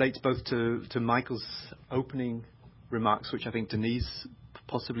relates both to Michael's opening remarks, which I think Denise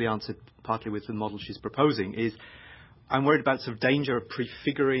possibly answered partly with the model she's proposing, is I'm worried about sort of danger of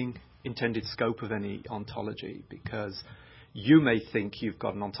prefiguring intended scope of any ontology, because you may think you've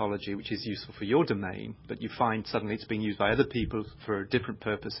got an ontology which is useful for your domain, but you find suddenly it's being used by other people for a different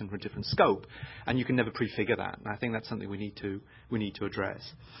purpose and for a different scope, and you can never prefigure that. And I think that's something we need to address.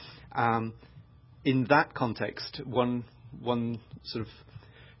 In that context, one sort of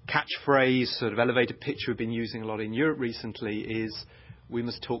catchphrase, sort of elevator pitch we've been using a lot in Europe recently is we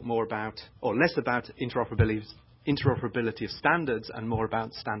must talk more about, or less about interoperability of standards and more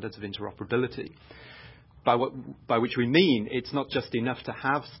about standards of interoperability. By which we mean it's not just enough to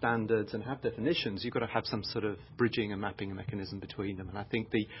have standards and have definitions. You've got to have some sort of bridging and mapping mechanism between them. And I think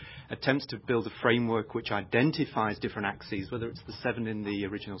the attempts to build a framework which identifies different axes, whether it's the 7 in the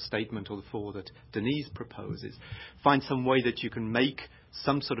original statement or the 4 that Denise proposes, find some way that you can make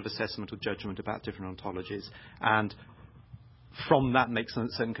some sort of assessment or judgment about different ontologies, and from that make some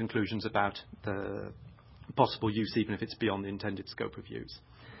certain conclusions about the possible use, even if it's beyond the intended scope of use.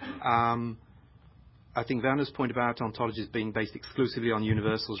 I think Werner's point about ontologies being based exclusively on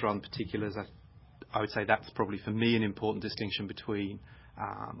universals rather than particulars, I would say that's probably for me an important distinction between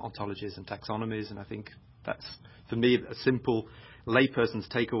ontologies and taxonomies, and I think that's for me a simple layperson's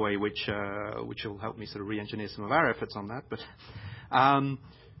takeaway, which will help me sort of re-engineer some of our efforts on that. But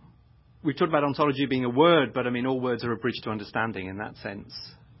we talked about ontology being a word, but I mean, all words are a bridge to understanding in that sense.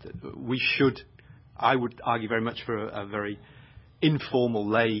 I would argue very much for a very informal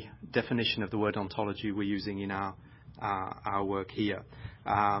lay definition of the word ontology we're using in our work here.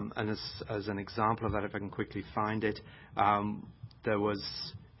 And as an example of that, if I can quickly find it, there was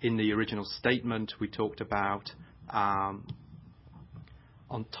in the original statement we talked about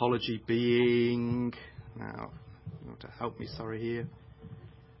ontology being. Now, you want to help me? Sorry here.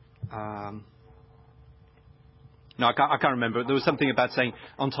 No, I can't remember. There was something about saying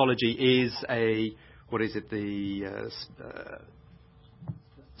ontology is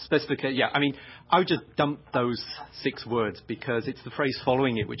specification. Yeah, I mean, I would just dump those 6 words because it's the phrase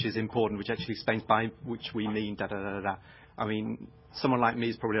following it which is important, which actually explains by which we mean da-da-da-da. I mean, someone like me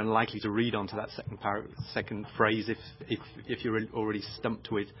is probably unlikely to read onto that second phrase if you're already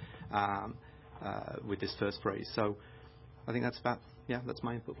stumped with this first phrase. So I think that's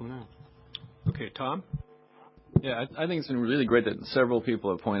my input from now. Okay, Tom? Yeah, I think it's really great that several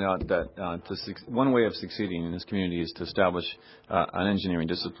people have pointed out that one way of succeeding in this community is to establish an engineering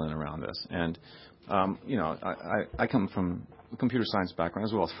discipline around this. And, I come from a computer science background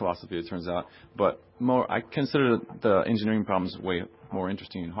as well as philosophy, it turns out. But I consider the engineering problems way more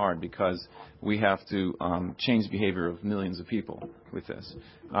interesting and hard because we have to change behavior of millions of people with this.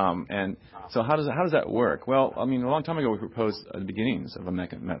 And so how does that work? Well, I mean, a long time ago we proposed the beginnings of a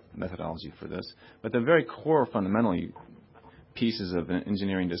methodology for this. But the very core, fundamentally, pieces of an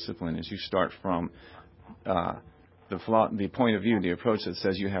engineering discipline is you start from the point of view, the approach that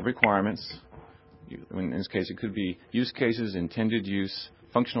says you have requirements. In this case, it could be use cases, intended use,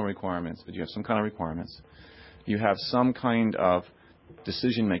 functional requirements, but you have some kind of requirements. You have some kind of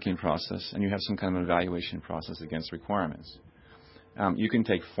decision-making process, and you have some kind of evaluation process against requirements. You can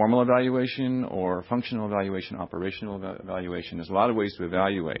take formal evaluation or functional evaluation, operational evaluation. There's a lot of ways to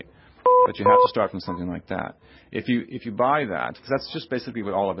evaluate, but you have to start from something like that. If you buy that, because that's just basically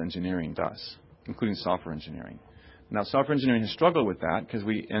what all of engineering does, including software engineering. Now, software engineering has struggled with that because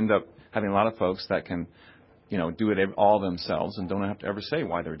we end up having a lot of folks that can, do it all themselves and don't have to ever say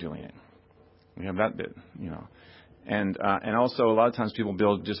why they're doing it. We have that bit, And also, a lot of times people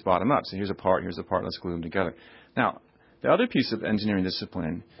build just bottom up. So here's a part, let's glue them together. Now, the other piece of engineering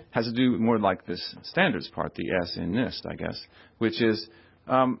discipline has to do more like this standards part, the S in NIST, I guess, which is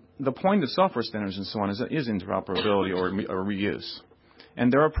the point of software standards and so on is interoperability or reuse.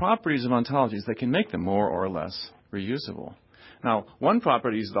 And there are properties of ontologies that can make them more or less reusable. Now, one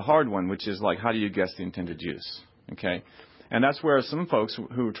property is the hard one, which is like, how do you guess the intended use? Okay? And that's where some folks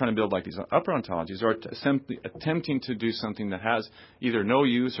who are trying to build like these upper ontologies are simply attempting to do something that has either no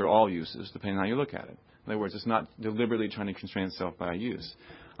use or all uses, depending on how you look at it. In other words, it's not deliberately trying to constrain itself by a use.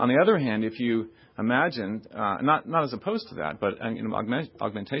 On the other hand, if you imagine, not as opposed to that, but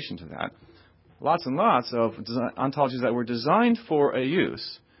augmentation to that, lots and lots of ontologies that were designed for a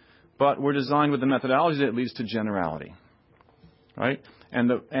use, but were designed with a methodology that leads to generality, right? And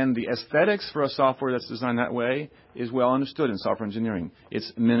the aesthetics for a software that's designed that way is well understood in software engineering.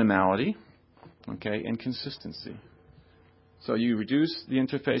 It's minimality, okay, and consistency. So you reduce the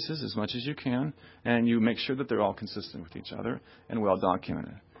interfaces as much as you can, and you make sure that they're all consistent with each other and well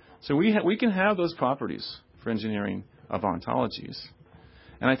documented. So we can have those properties for engineering of ontologies.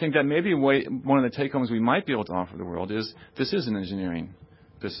 And I think that maybe one of the take-homes we might be able to offer the world is this is an engineering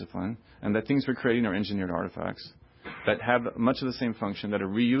discipline, and that things we're creating are engineered artifacts that have much of the same function, that are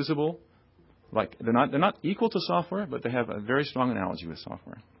reusable. Like they're not equal to software, but they have a very strong analogy with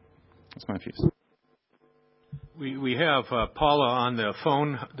software. That's my piece. We have Paula on the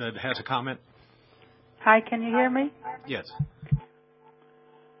phone that has a comment. Hi, can you hear me? Yes.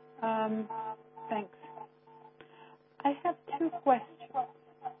 Thanks. I have 2 questions.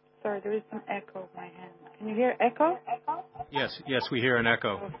 Sorry, there is some echo in my hand. Can you hear echo? Yes, we hear an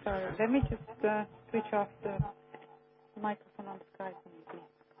echo. Oh, sorry. Let me just switch off the microphone on Skype, maybe.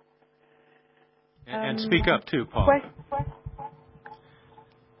 And speak up too, Paul.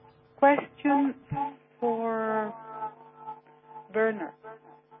 Question for Werner.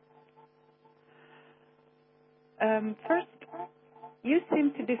 First, you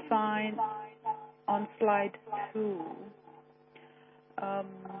seem to define on slide 2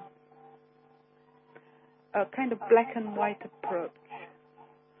 a kind of black and white approach.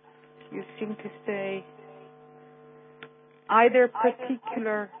 You seem to say either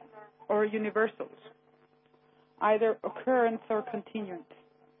particular or universals, either occurrence or continuance,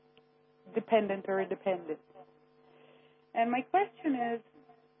 dependent or independent. And my question is,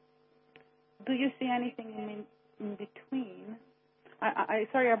 do you see anything in between? I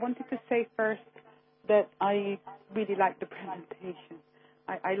wanted to say first that I really like the presentation.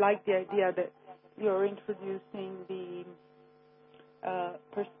 I like the idea that you're introducing the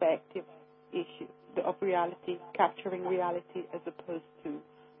perspective issue of reality, capturing reality as opposed to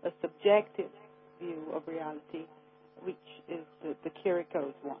a subjective view of reality, which is the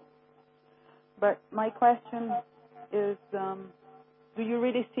Kiriko's one. But my question is, do you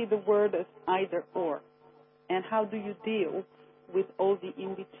really see the world as either or? And how do you deal with all the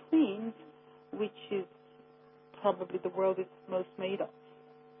in-betweens, which is probably the world is most made of?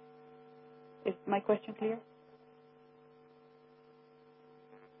 Is my question clear?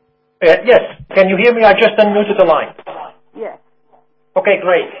 Yes. Can you hear me? I just unmuted the line. Yes. Okay,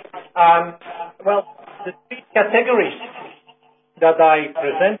 great. Well, the three categories that I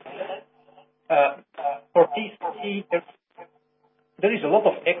present for these three, there is a lot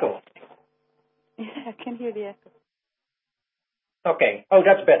of echo. Yeah, I can hear the echo. Okay. Oh,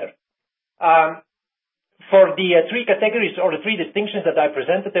 that's better. For the three categories or the three distinctions that I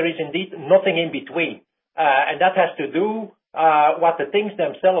presented, there is indeed nothing in between. And that has to do what the things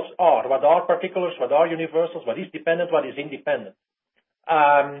themselves are. What are particulars, what are universals, what is dependent, what is independent.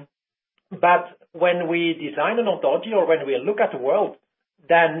 But when we design an ontology or when we look at the world,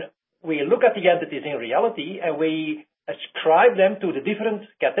 then we look at the entities in reality and we ascribe them to the different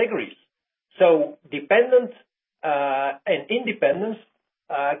categories. So dependent and independence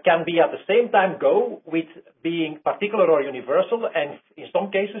can be at the same time go with being particular or universal, and in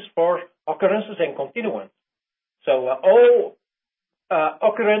some cases for occurrences and continuance. So all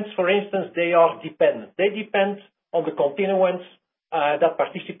occurrence, for instance, they are dependent. They depend on the continuance that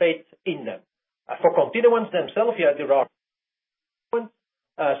participate in them. For continuance themselves, there are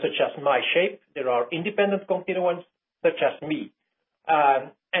such as my shape. There are independent continuants such as me.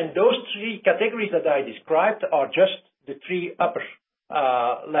 And those three categories that I described are just the three upper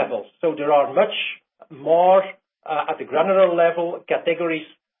levels. So there are much more at the granular level categories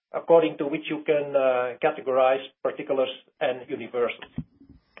according to which you can categorize particulars and universals.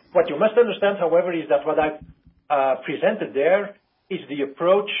 What you must understand, however, is that what I've presented there is the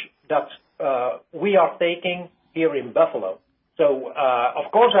approach that we are taking here in Buffalo. So,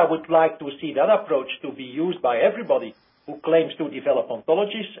 of course, I would like to see that approach to be used by everybody who claims to develop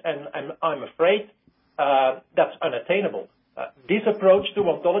ontologies, and I'm afraid that's unattainable. This approach to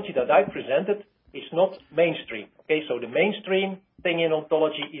ontology that I presented is not mainstream. Okay, so the mainstream thing in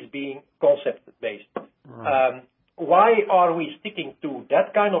ontology is being concept-based. Right. Why are we sticking to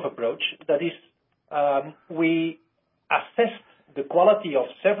that kind of approach? That is, we assessed the quality of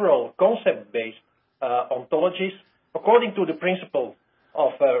several concept-based ontologies according to the principle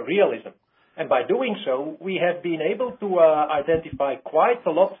of realism. And by doing so, we have been able to identify quite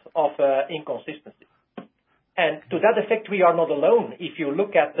a lot of inconsistencies. And to that effect, we are not alone. If you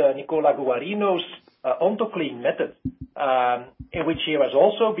look at Nicola Guarino's OntoClean method, in which he was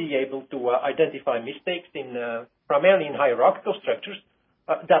also be able to identify mistakes in primarily in hierarchical structures,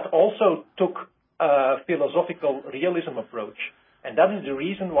 that also took a philosophical realism approach. And that is the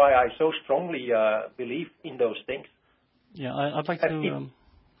reason why I so strongly believe in those things. Yeah, I'd like to...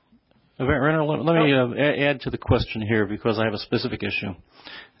 Renner, let me add to the question here because I have a specific issue.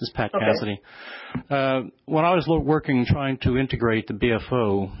 This is Pat Cassidy. When I was working trying to integrate the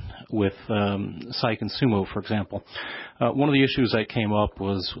BFO with Psych and Sumo, for example, one of the issues that came up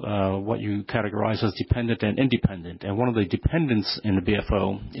was what you categorize as dependent and independent. And one of the dependents in the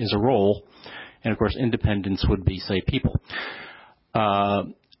BFO is a role, and of course independence would be, say, people.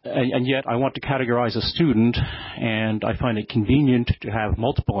 And yet I want to categorize a student, and I find it convenient to have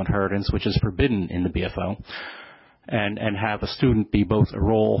multiple inheritance, which is forbidden in the BFO, and have a student be both a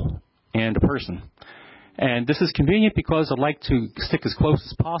role and a person. And this is convenient because I'd like to stick as close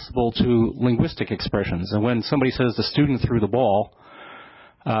as possible to linguistic expressions. And when somebody says the student threw the ball,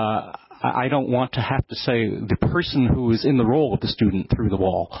 I don't want to have to say the person who is in the role of the student threw the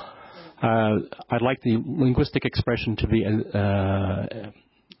ball. I'd like the linguistic expression to be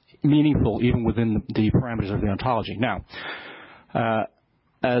meaningful even within the parameters of the ontology. Now,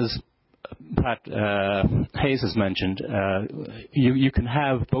 as Pat Hayes has mentioned, you can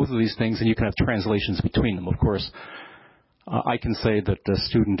have both of these things and you can have translations between them. Of course, I can say that the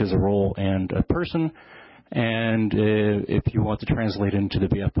student is a role and a person, and if you want to translate into the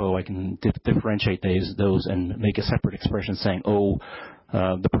BFO, I can differentiate those and make a separate expression saying,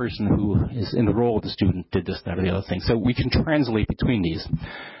 the person who is in the role of the student did this, that, or the other thing. So we can translate between these.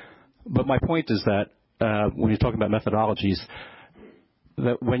 But my point is that when you're talking about methodologies,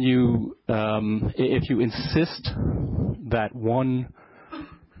 that when you, if you insist that one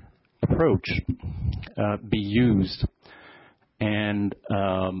approach be used, and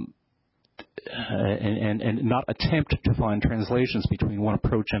and not attempt to find translations between one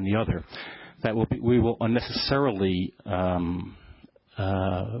approach and the other. We will unnecessarily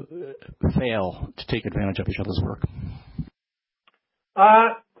fail to take advantage of each other's work.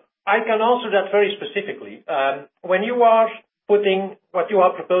 I can answer that very specifically. When you are putting what you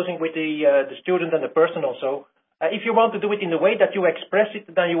are proposing with the student and the person also, if you want to do it in the way that you express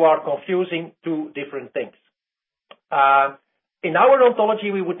it, then you are confusing two different things. In our ontology,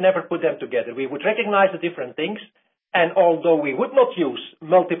 we would never put them together. We would recognize the different things, and although we would not use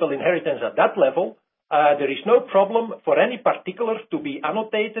multiple inheritance at that level, there is no problem for any particular to be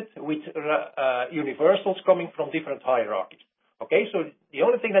annotated with universals coming from different hierarchies. Okay, so the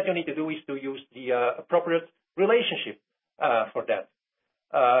only thing that you need to do is to use the appropriate relationship for that.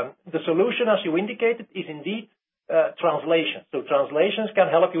 The solution, as you indicated, is indeed translation. So translations can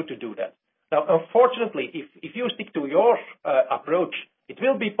help you to do that. Now, unfortunately, if you stick to your approach, it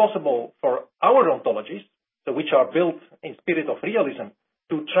will be possible for our ontologies, so which are built in spirit of realism,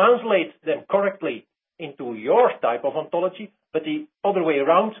 to translate them correctly into your type of ontology, but the other way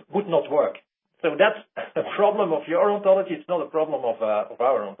around would not work. So that's a problem of your ontology. It's not a problem of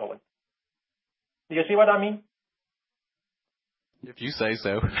our ontology. Do you see what I mean? If you say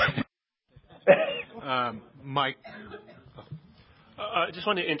so. Mike. I just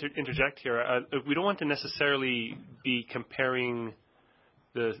want to interject here. We don't want to necessarily be comparing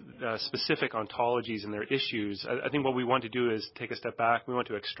the specific ontologies and their issues. I think what we want to do is take a step back. We want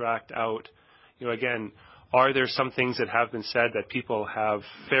to extract out, again, are there some things that have been said that people have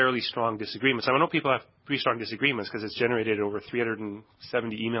fairly strong disagreements? I know people have pretty strong disagreements because it's generated over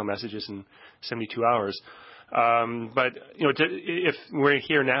 370 email messages in 72 hours. But if we're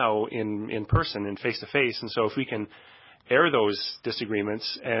here now in person and face to face, and so if we can air those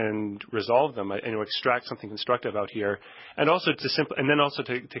disagreements and resolve them and extract something constructive out here, and also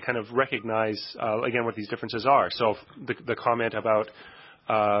to kind of recognize again what these differences are. So the comment about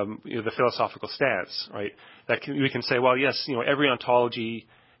the philosophical stance, right? We can say, well, yes, every ontology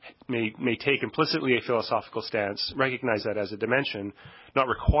may take implicitly a philosophical stance, recognize that as a dimension, not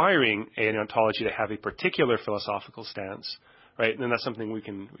requiring an ontology to have a particular philosophical stance, right? And then that's something we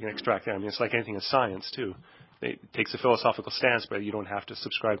can extract there. I mean, it's like anything in science too. It takes a philosophical stance, but you don't have to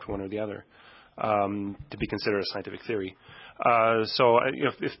subscribe to one or the other to be considered a scientific theory. So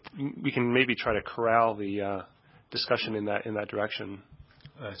if we can maybe try to corral the discussion in that direction.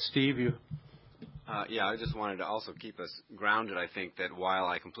 Steve, you? Yeah, I just wanted to also keep us grounded. I think that while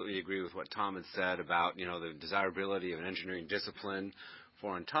I completely agree with what Tom had said about, the desirability of an engineering discipline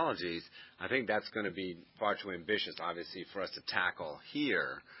for ontologies, I think that's going to be far too ambitious, obviously, for us to tackle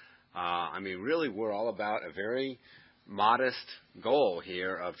here. Really, we're all about a very modest goal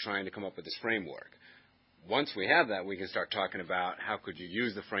here of trying to come up with this framework. Once we have that, we can start talking about how could you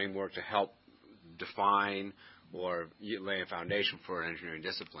use the framework to help define or lay a foundation for an engineering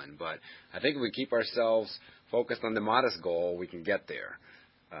discipline. But I think if we keep ourselves focused on the modest goal, we can get there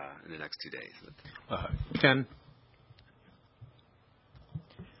in the next 2 days. Ken?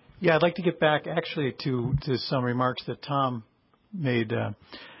 Yeah, I'd like to get back actually to some remarks that Tom made.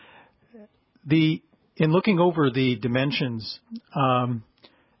 In looking over the dimensions,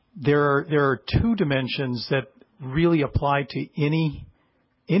 there are two dimensions that really apply to any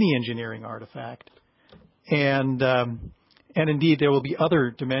engineering artifact. And indeed, there will be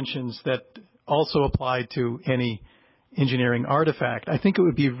other dimensions that also apply to any engineering artifact. I think it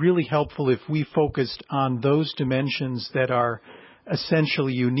would be really helpful if we focused on those dimensions that are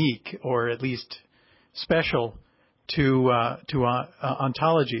essentially unique, or at least special to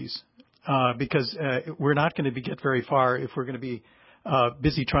ontologies, because we're not going to get very far if we're going to be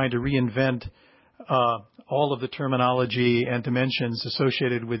busy trying to reinvent all of the terminology and dimensions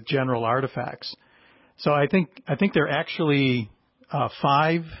associated with general artifacts. So I think there are actually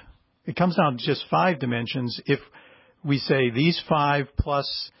 5. It comes down to just 5 dimensions. If we say these 5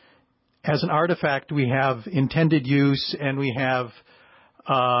 plus, as an artifact, we have intended use and we have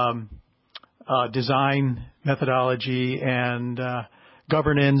design methodology and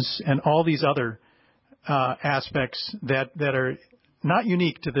governance and all these other aspects that are not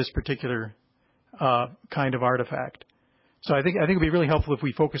unique to this particular kind of artifact. So I think it would be really helpful if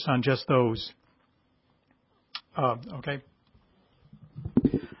we focused on just those. Okay.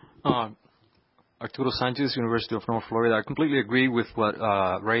 Arturo Sanchez, University of North Florida. I completely agree with what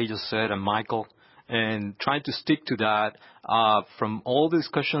Ray just said and Michael, and trying to stick to that. From all the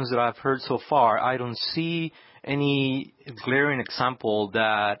discussions that I've heard so far, I don't see any glaring example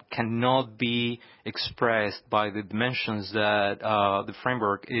that cannot be expressed by the dimensions that the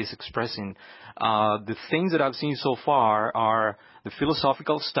framework is expressing. The things that I've seen so far are the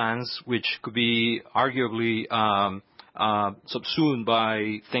philosophical stance, which could be arguably subsumed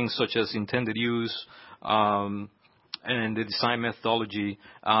by things such as intended use, and the design methodology.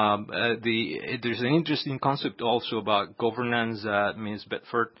 There's an interesting concept also about governance that Ms.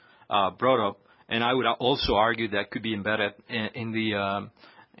 Bedford brought up, and I would also argue that could be embedded in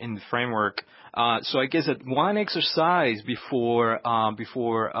the framework. So I guess that one exercise before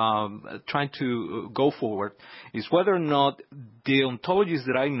trying to go forward is whether or not the ontologies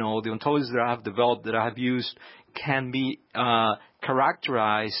that I know, the ontologies that I have developed, that I have used, can be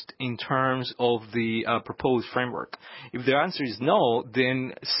characterized in terms of the proposed framework. If the answer is no,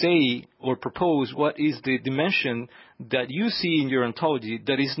 then say or propose what is the dimension that you see in your ontology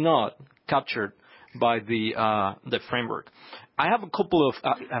that is not captured by the framework. I have a couple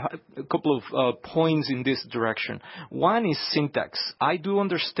of points in this direction. One is syntax. I do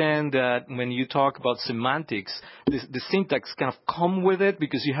understand that when you talk about semantics, the syntax kind of come with it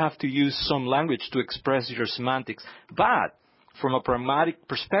because you have to use some language to express your semantics. But from a pragmatic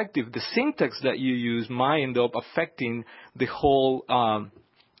perspective, the syntax that you use might end up affecting the whole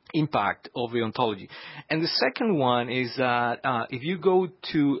impact of the ontology. And the second one is that if you go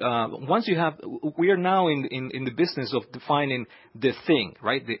to once you have, we are now in the business of defining the thing,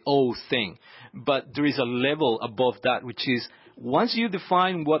 right? The O thing. But there is a level above that, which is once you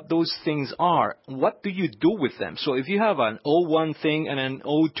define what those things are, what do you do with them? So if you have an O1 thing and an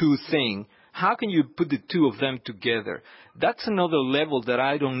O2 thing, how can you put the two of them together? That's another level that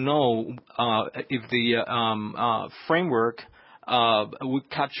I don't know if the framework would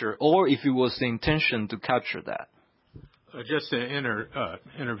capture, or if it was the intention to capture that. Just to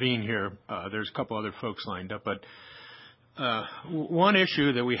intervene here, there's a couple other folks lined up, but one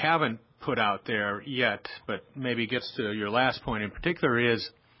issue that we haven't put out there yet, but maybe gets to your last point in particular, is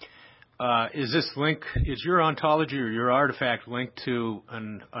this link, is your ontology or your artifact linked to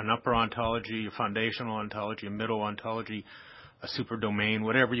an upper ontology, a foundational ontology, a middle ontology, a super domain,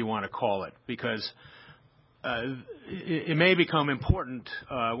 whatever you want to call it? Because it may become important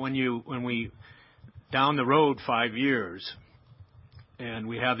when we down the road 5 years, and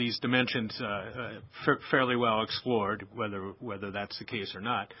we have these dimensions fairly well explored, whether that's the case or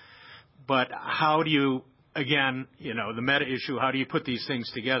not. But how do you, again, the meta issue, how do you put these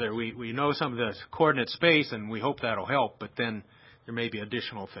things together? We know some of the coordinate space, and we hope that'll help, but then there may be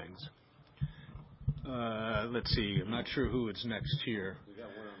additional things. Let's see. I'm not sure who is next here. We got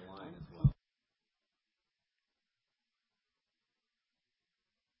one online as well.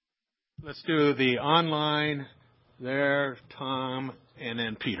 Let's do the online there, Tom, and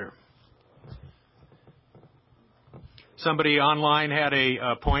then Peter. Somebody online had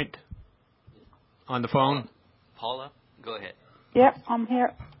a point on the phone. Paula, go ahead. Yep, I'm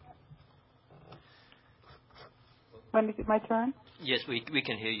here. When is it my turn? Yes, we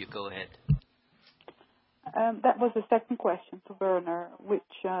can hear you. Go ahead. That was the second question to Werner, which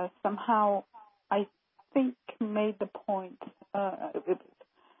somehow I think made the point. It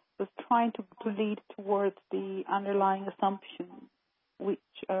was trying to lead towards the underlying assumption, which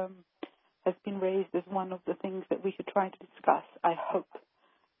has been raised as one of the things that we should try to discuss, I hope,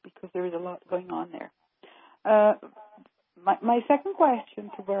 because there is a lot going on there. My second question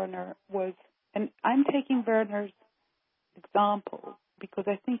to Werner was, and I'm taking Werner's example because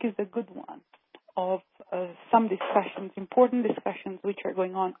I think it's a good one, of some discussions, important discussions which are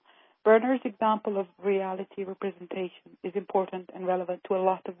going on. Werner's example of reality representation is important and relevant to a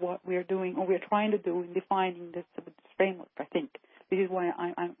lot of what we are doing or we are trying to do in defining this framework, I think. This is why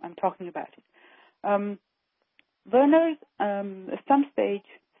I'm talking about it. Werner, at some stage,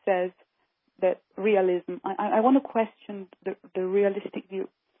 says that realism, I want to question the realistic view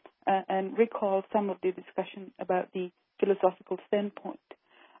and recall some of the discussion about the philosophical standpoint.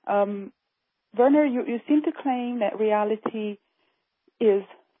 Werner, you seem to claim that reality is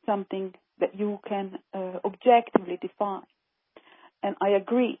something that you can objectively define. And I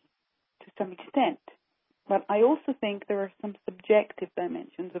agree to some extent. But I also think there are some subjective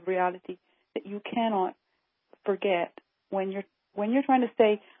dimensions of reality that you cannot forget when you're trying to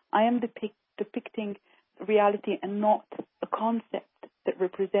say, I am depicting reality and not a concept that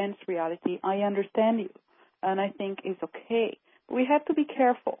represents reality. I understand you, and I think it's okay. But we have to be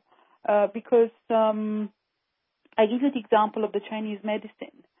careful because I give you the example of the Chinese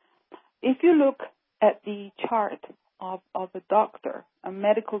medicine. If you look at the chart of a doctor, a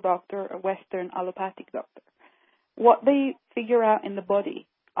medical doctor, a Western allopathic doctor, what they figure out in the body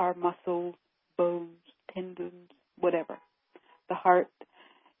are muscles, bones, tendons, whatever, the heart.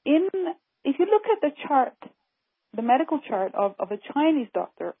 If you look at the chart, the medical chart of a Chinese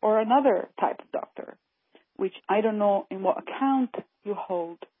doctor or another type of doctor, which I don't know in what account you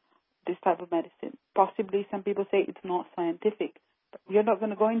hold this type of medicine. Possibly some people say it's not scientific, but we're not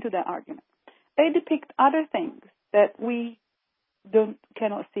going to go into that argument. They depict other things that we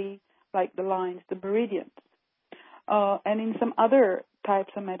cannot see, like the lines, the meridians. And in some other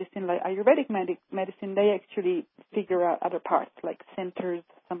types of medicine, like Ayurvedic medicine, they actually figure out other parts, like centers,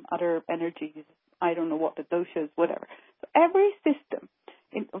 some other energies. I don't know what the doshas, whatever. So every system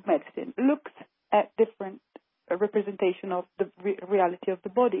of medicine looks at different representation of the reality of the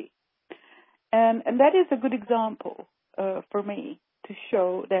body. And that is a good example for me to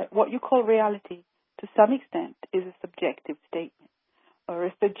show that what you call reality, to some extent, is a subjective statement or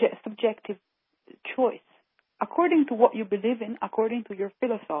a subjective choice, according to what you believe in, according to your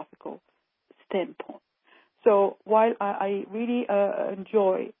philosophical standpoint. So while I really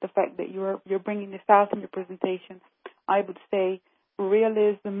enjoy the fact that you're bringing this out in your presentation, I would say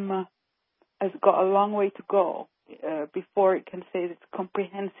realism has got a long way to go before it can say it's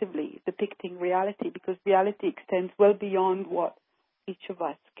comprehensively depicting reality, because reality extends well beyond what each of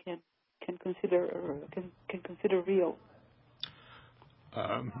us can consider real.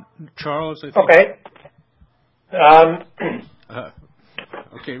 Charles, I think. Okay.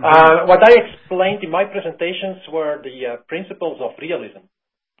 Okay. What I explained in my presentations were the principles of realism.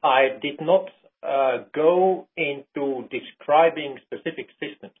 I did not go into describing specific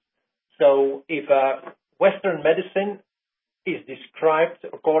systems. So if Western medicine is described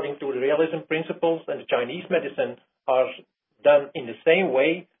according to the realism principles and the Chinese medicine are done in the same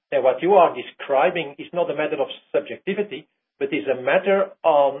way, then what you are describing is not a matter of subjectivity, but is a matter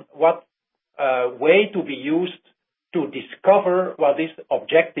on what way to be used to discover what is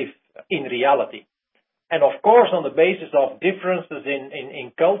objective in reality. And of course, on the basis of differences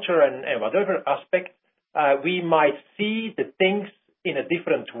in culture and whatever aspect, we might see the things in a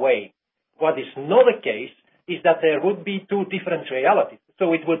different way. What is not the case is that there would be two different realities.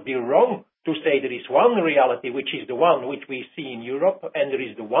 So it would be wrong to say there is one reality, which is the one which we see in Europe, and there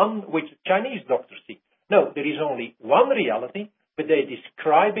is the one which Chinese doctors see. No, there is only one reality, but they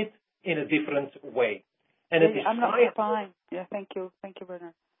describe it in a different way. And it is I'm not fine. Yeah, thank you,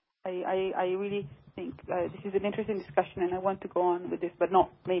 Bernard. I really think this is an interesting discussion, and I want to go on with this, but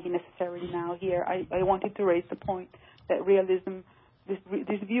not maybe necessarily now here. I wanted to raise the point that realism,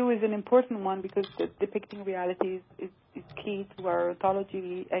 this view is an important one, because depicting reality is key to our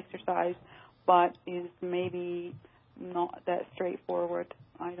ontology exercise, but is maybe not that straightforward,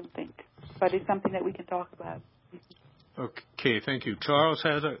 I don't think. But it's something that we can talk about. Okay, thank you. Charles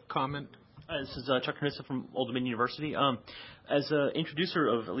has a comment. This is Chuck Knudsen from Old Dominion University. As an introducer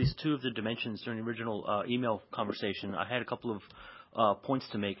of at least two of the dimensions during the original email conversation, I had a couple of points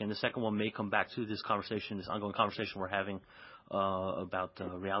to make, and the second one may come back to this conversation, this ongoing conversation we're having about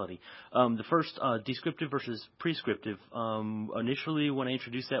reality. The first, descriptive versus prescriptive. Initially, when I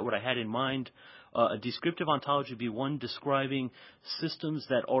introduced that, what I had in mind, a descriptive ontology would be one describing systems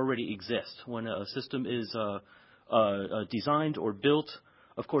that already exist. When a system is designed or built,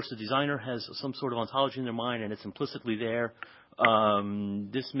 of course, the designer has some sort of ontology in their mind, and it's implicitly there.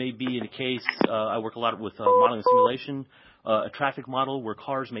 This may be in a case, I work a lot with modeling and simulation, a traffic model where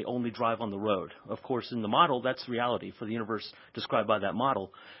cars may only drive on the road. Of course, in the model, that's reality for the universe described by that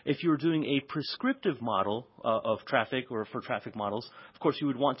model. If you were doing a prescriptive model of traffic, or for traffic models, of course, you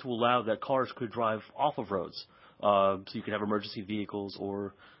would want to allow that cars could drive off of roads. So you could have emergency vehicles,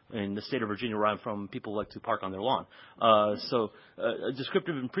 or in the state of Virginia where I'm from, people like to park on their lawn. So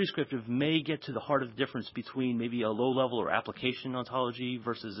descriptive and prescriptive may get to the heart of the difference between maybe a low-level or application ontology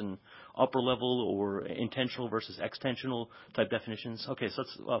versus an upper-level, or intentional versus extensional type definitions. Okay, so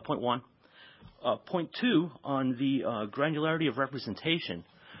that's point one. Point two, on the granularity of representation,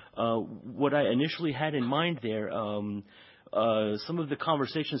 what I initially had in mind there, some of the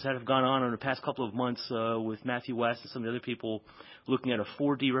conversations that have gone on in the past couple of months with Matthew West and some of the other people looking at a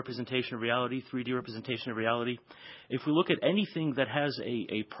 4D representation of reality, 3D representation of reality. If we look at anything that has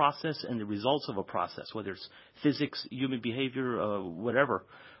a process and the results of a process, whether it's physics, human behavior, whatever,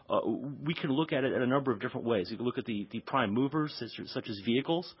 we can look at it in a number of different ways. You can look at the prime movers, such as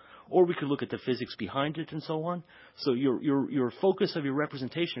vehicles, or we could look at the physics behind it and so on. So your focus of your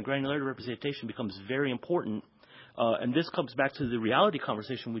representation, granularity representation, becomes very important. And this comes back to the reality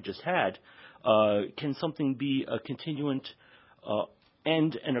conversation we just had. Can something be a continuant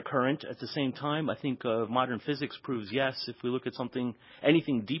and an occurrent at the same time? I think modern physics proves yes. If we look at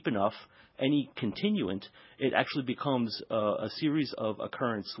anything deep enough, any continuant, it actually becomes a series of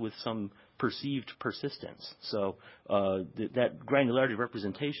occurrents with some perceived persistence. So that granularity of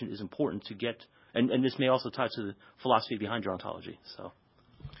representation is important to get, and this may also tie to the philosophy behind gerontology. So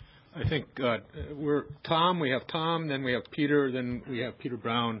I think we have Tom, then we have Peter, then we have Peter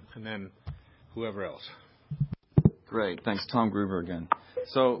Brown, and then whoever else. Great. Thanks. Tom Gruber again.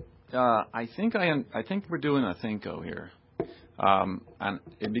 So I think we're doing a thinko here.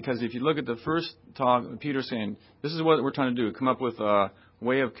 Because if you look at the first talk, Peter saying, this is what we're trying to do, come up with a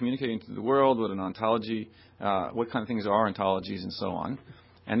way of communicating to the world, what an ontology, what kind of things are ontologies, and so on.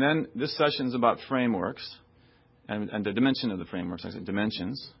 And then this session is about frameworks and the dimension of the frameworks, I said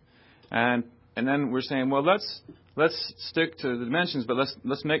dimensions. And then we're saying, well, let's stick to the dimensions, but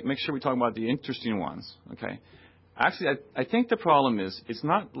let's make sure we talk about the interesting ones, okay? Actually, I think the problem is it's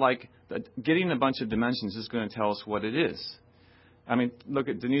not like that getting a bunch of dimensions is going to tell us what it is. I mean, look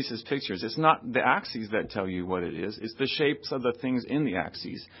at Denise's pictures. It's not the axes that tell you what it is. It's the shapes of the things in the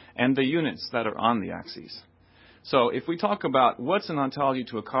axes and the units that are on the axes. So if we talk about what's an ontology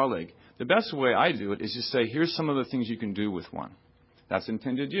to a colleague, the best way I do it is just say, here's some of the things you can do with one. That's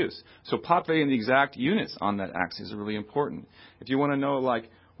intended use. So populating the exact units on that axis are really important. If you want to know, like,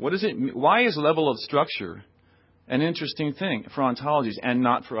 what does it mean? Why is level of structure an interesting thing for ontologies and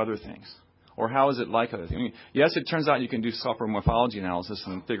not for other things? Or how is it like other things? I mean, yes, it turns out you can do software morphology analysis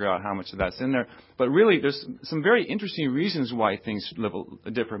and figure out how much of that's in there. But really, there's some very interesting reasons why things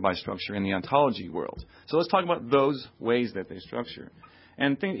differ by structure in the ontology world. So let's talk about those ways that they structure.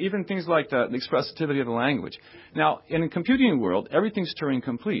 And even things like the expressivity of the language. Now, in a computing world, everything's Turing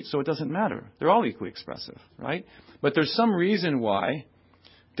complete, so it doesn't matter. They're all equally expressive, right? But there's some reason why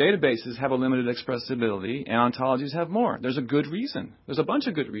databases have a limited expressibility and ontologies have more. There's a good reason. There's a bunch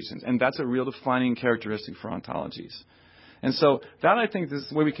of good reasons, and that's a real defining characteristic for ontologies. And so that, I think, is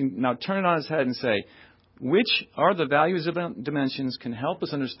where we can now turn it on its head and say, which are the values of dimensions can help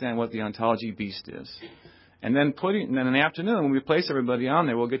us understand what the ontology beast is. And then in the afternoon, when we place everybody on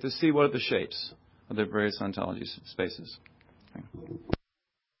there, we'll get to see what are the shapes of the various ontology spaces.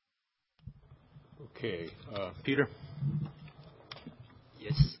 Okay. Peter?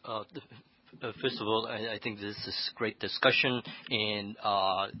 Yes. First of all, I think this is great discussion, and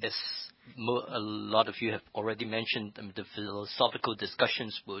as a lot of you have already mentioned, the philosophical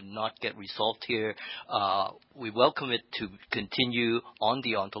discussions will not get resolved here. We welcome it to continue on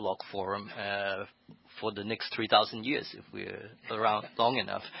the Ontolog forum for the next 3,000 years, if we're around long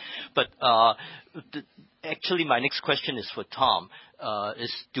enough. But actually, my next question is for Tom.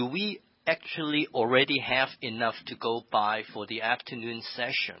 Do we actually already have enough to go by for the afternoon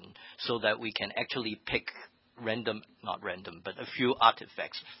session so that we can actually pick not random, but a few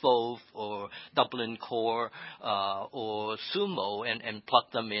artifacts, Fove or Dublin Core or Sumo, and plug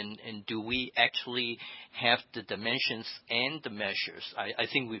them in? And do we actually have the dimensions and the measures? I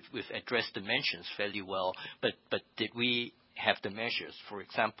think we've addressed dimensions fairly well, but did we have the measures? For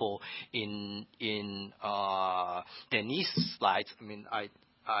example, in Denise's slides, I mean,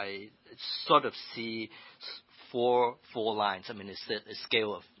 I sort of see four lines. I mean, is it a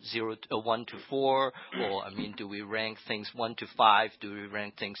scale of 1 to 4, or I mean, do we rank things 1 to 5? Do we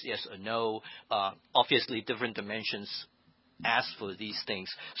rank things yes or no? Obviously, different dimensions ask for these things.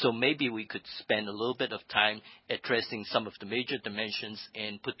 So maybe we could spend a little bit of time addressing some of the major dimensions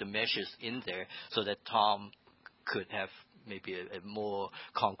and put the measures in there so that Tom could have maybe a more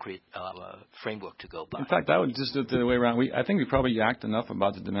concrete framework to go by. In fact, I would just do it the other way around. I think we probably yacked enough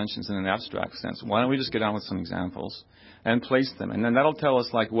about the dimensions in an abstract sense. Why don't we just get on with some examples and place them? And then that'll tell us,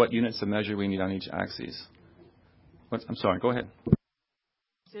 like, what units of measure we need on each axis. I'm sorry, go ahead.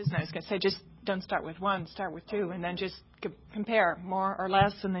 Susan, I was going to say, just don't start with 1, start with 2, and then just compare more or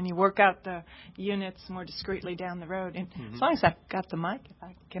less, and then you work out the units more discreetly down the road. And as long as I've got the mic,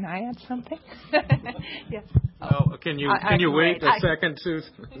 can I add something? Yes. Oh, can you wait a second,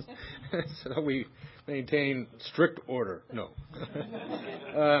 Susan, so we maintain strict order? No.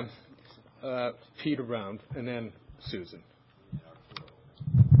 Peter Brown, and then Susan.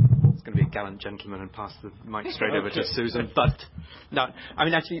 It's going to be a gallant gentleman and pass the mic straight over to Susan. But no, I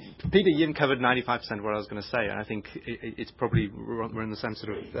mean, actually, Peter, you covered 95% of what I was going to say, and I think it's probably we're in the same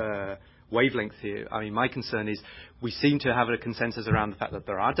sort of wavelength here. I mean, my concern is we seem to have a consensus around the fact that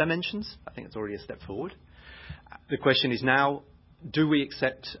there are dimensions. I think it's already a step forward. The question is now, do we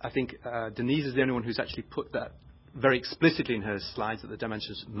accept? I think Denise is the only one who's actually put that very explicitly in her slides, that the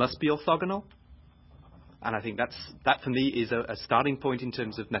dimensions must be orthogonal. And I think that for me is a starting point in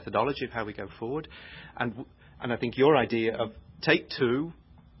terms of methodology of how we go forward. And I think your idea of take 2,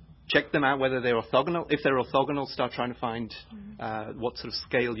 check them out, whether they're orthogonal. If they're orthogonal, start trying to find what sort of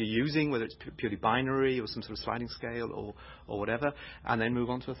scale you're using, whether it's purely binary or some sort of sliding scale or whatever, and then move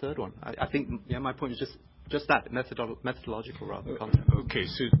on to a third one. I think, my point is just that, methodological rather than content. Okay,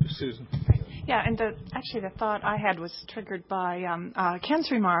 Susan. Yeah, and actually the thought I had was triggered by Ken's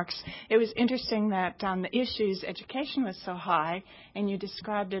remarks. It was interesting that on the issues education was so high, and you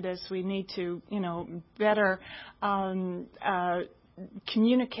described it as we need to, better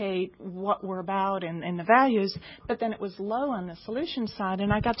communicate what we're about and the values, but then it was low on the solution side.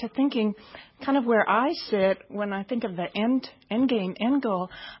 And I got to thinking kind of where I sit when I think of the end game, end goal.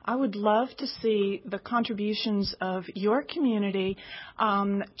 I would love to see the contributions of your community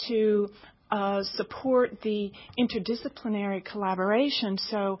to support the interdisciplinary collaboration.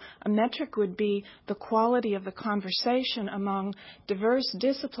 So a metric would be the quality of the conversation among diverse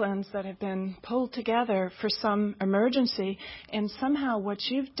disciplines that have been pulled together for some emergency. And somehow what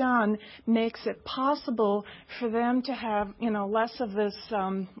you've done makes it possible for them to have, less of this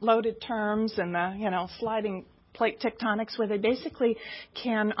loaded terms and the, sliding plate tectonics, where they basically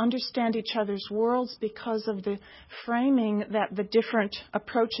can understand each other's worlds because of the framing that the different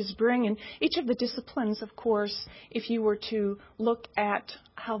approaches bring. And each of the disciplines, of course, if you were to look at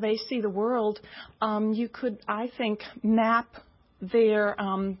how they see the world, you could, I think, map their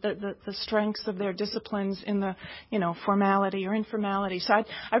the strengths of their disciplines in the formality or informality. So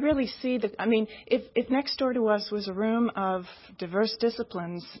I really see that. I mean, if next door to us was a room of diverse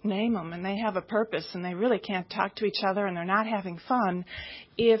disciplines, name them, and they have a purpose and they really can't talk to each other and they're not having fun,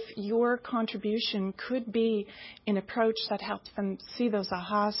 if your contribution could be an approach that helps them see those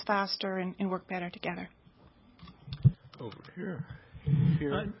ahas faster and work better together. Over here,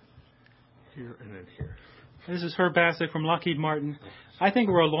 here, and then here. This is Herb Bassett from Lockheed Martin. I think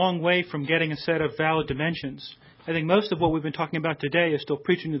we're a long way from getting a set of valid dimensions. I think most of what we've been talking about today is still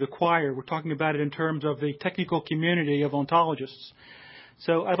preaching to the choir. We're talking about it in terms of the technical community of ontologists.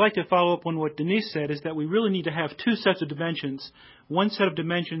 So I'd like to follow up on what Denise said, is that we really need to have two sets of dimensions. One set of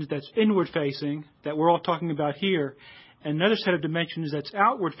dimensions that's inward-facing, that we're all talking about here, and another set of dimensions that's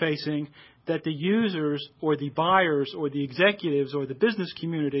outward-facing, that the users or the buyers or the executives or the business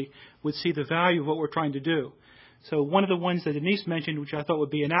community would see the value of what we're trying to do. So one of the ones that Denise mentioned, which I thought would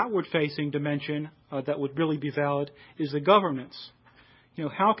be an outward-facing dimension that would really be valid, is the governance.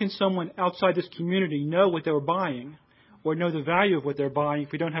 How can someone outside this community know what they're buying or know the value of what they're buying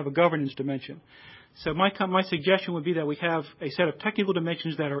if we don't have a governance dimension? So my suggestion would be that we have a set of technical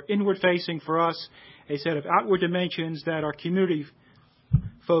dimensions that are inward-facing for us, a set of outward dimensions that are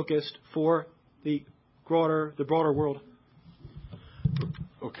community-focused for the broader world.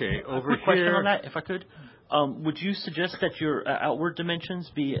 Okay, over here. Question here. on that, if I could. Would you suggest that your outward dimensions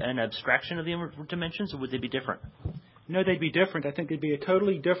be an abstraction of the inward dimensions, or would they be different? No, they'd be different. I think they'd be a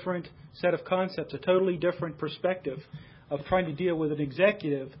totally different set of concepts, a totally different perspective of trying to deal with an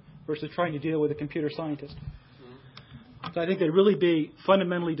executive versus trying to deal with a computer scientist. So I think they'd really be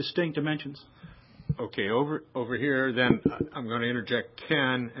fundamentally distinct dimensions. Okay, over here, then I'm going to interject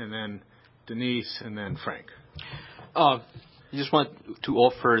Ken, and then Denise, and then Frank. I just want to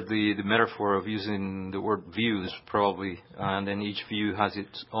offer the metaphor of using the word views, probably, and then each view has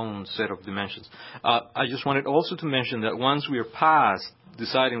its own set of dimensions. I just wanted also to mention that once we are past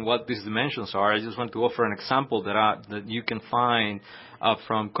deciding what these dimensions are, I just want to offer an example that you can find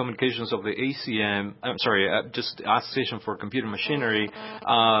from communications of the ACM, just the Association for Computer Machinery,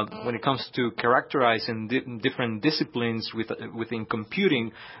 when it comes to characterizing different disciplines within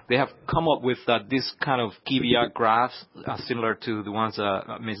computing. They have come up with this kind of Kivia graphs, similar to the ones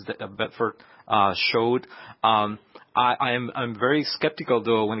Ms. Bedford showed. I'm very skeptical,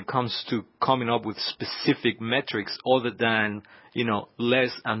 though, when it comes to coming up with specific metrics other than,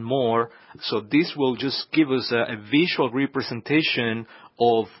 less and more. So this will just give us a visual representation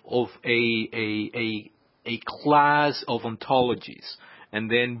of a class of ontologies.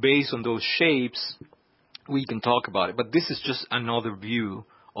 And then based on those shapes, we can talk about it. But this is just another view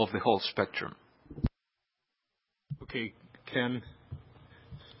of the whole spectrum. Okay, Ken.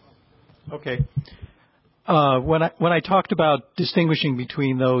 Okay. When I talked about distinguishing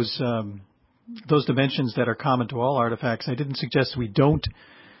between those dimensions that are common to all artifacts, I didn't suggest we don't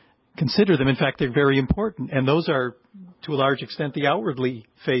consider them. In fact, they're very important, and those are, to a large extent, the outwardly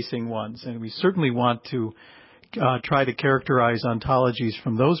facing ones. And we certainly want to try to characterize ontologies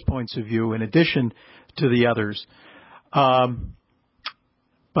from those points of view, in addition to the others. But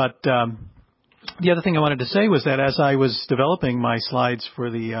the other thing I wanted to say was that as I was developing my slides for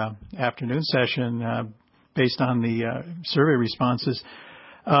the afternoon session, based on the survey responses,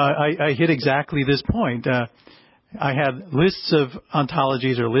 I hit exactly this point. I had lists of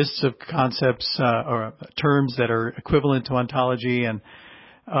ontologies or lists of concepts or terms that are equivalent to ontology, and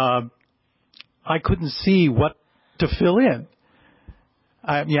I couldn't see what to fill in.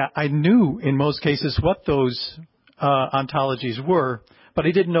 I knew in most cases what those ontologies were, but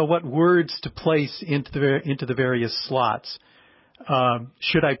I didn't know what words to place into the various slots.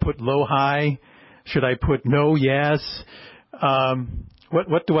 Should I put low, high? Should I put no, yes?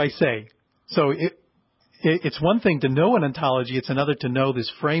 What do I say? So it's one thing to know an ontology. It's another to know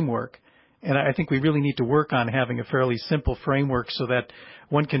this framework. And I think we really need to work on having a fairly simple framework so that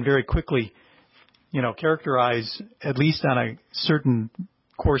one can very quickly, characterize, at least on a certain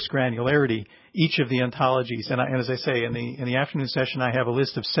coarse granularity, each of the ontologies. And as I say, in the afternoon session, I have a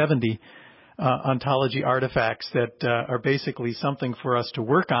list of 70 ontology artifacts that are basically something for us to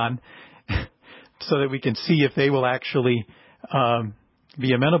work on so that we can see if they will actually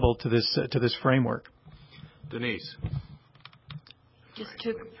be amenable to this framework. Denise. Just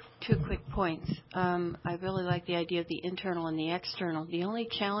two quick points. I really like the idea of the internal and the external. The only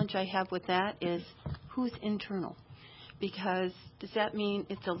challenge I have with that is who's internal? Because does that mean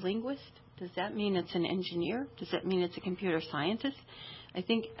it's a linguist? Does that mean it's an engineer? Does that mean it's a computer scientist? I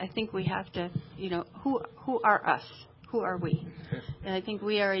think we have to, who are us? Who are we? And I think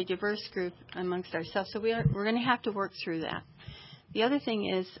we are a diverse group amongst ourselves, so we're going to have to work through that. The other thing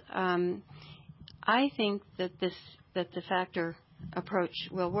is, I think that the factor approach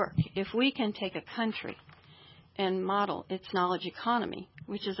will work. If we can take a country and model its knowledge economy,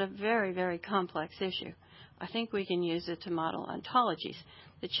 which is a very, very complex issue, I think we can use it to model ontologies.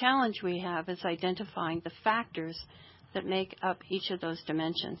 The challenge we have is identifying the factors that make up each of those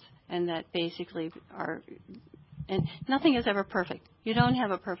dimensions, and that basically are, and nothing is ever perfect. You don't have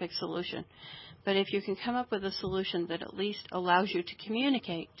a perfect solution. But if you can come up with a solution that at least allows you to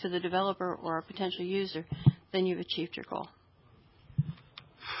communicate to the developer or a potential user, then you've achieved your goal.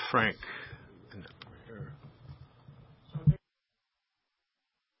 Frank.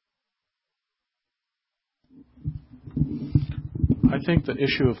 I think the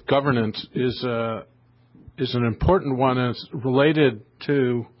issue of governance is an important one, and it's related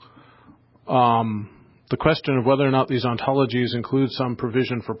to the question of whether or not these ontologies include some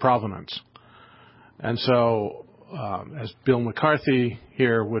provision for provenance. And so, as Bill McCarthy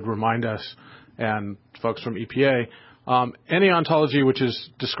here would remind us, and folks from EPA, any ontology which is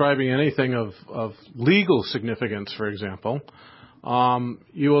describing anything of legal significance, for example,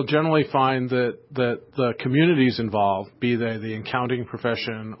 you will generally find that the communities involved, be they the accounting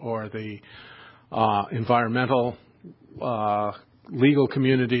profession or the environmental legal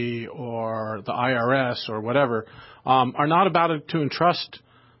community or the IRS or whatever, are not about to entrust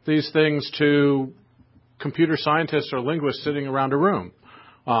these things to computer scientists or linguists sitting around a room.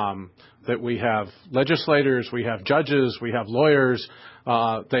 That we have legislators, we have judges, we have lawyers.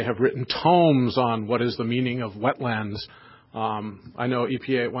 They have written tomes on what is the meaning of wetlands. I know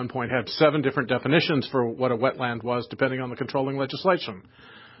EPA at one point had 7 different definitions for what a wetland was, depending on the controlling legislation.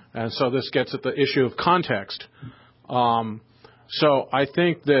 And so this gets at the issue of context. So I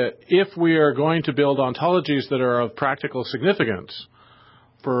think that if we are going to build ontologies that are of practical significance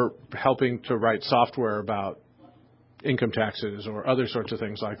for helping to write software about income taxes or other sorts of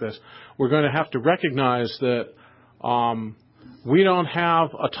things like this, we're going to have to recognize that we don't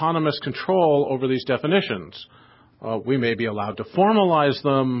have autonomous control over these definitions. We may be allowed to formalize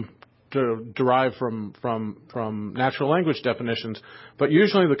them to derive from natural language definitions, but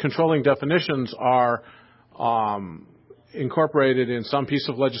usually the controlling definitions are incorporated in some piece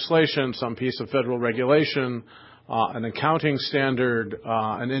of legislation, some piece of federal regulation, an accounting standard,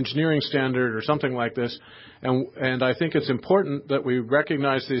 an engineering standard, or something like this. And I think it's important that we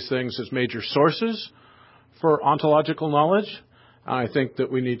recognize these things as major sources for ontological knowledge. I think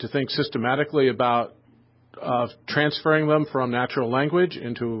that we need to think systematically about transferring them from natural language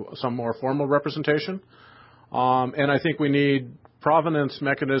into some more formal representation. And I think we need provenance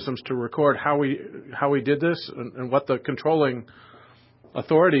mechanisms to record how we did this and what the controlling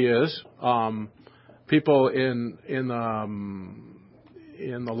authority is. People in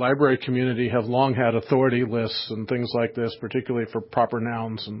the library community have long had authority lists and things like this, particularly for proper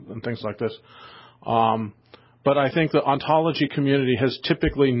nouns and things like this. But I think the ontology community has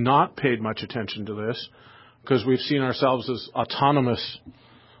typically not paid much attention to this because we've seen ourselves as autonomous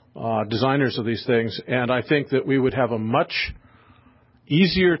designers of these things. And I think that we would have a much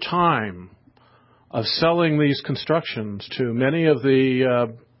easier time of selling these constructions to many of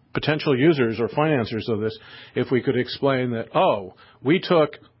the potential users or financiers of this if we could explain that, we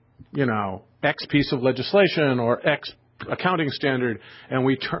took, X piece of legislation or X accounting standard, and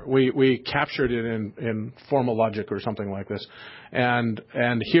we captured it in formal logic or something like this. And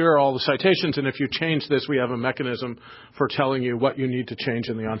here are all the citations, and if you change this, we have a mechanism for telling you what you need to change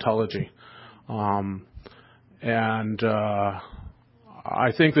in the ontology.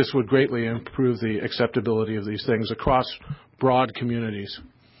 I think this would greatly improve the acceptability of these things across broad communities.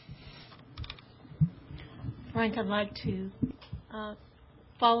 Frank, I'd like to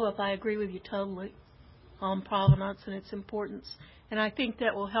follow up. I agree with you totally on provenance and its importance, and I think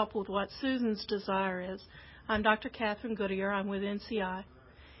that will help with what Susan's desire is. I'm Dr. Catherine Goodyear. I'm with NCI.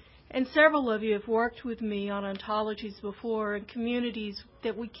 And several of you have worked with me on ontologies before in communities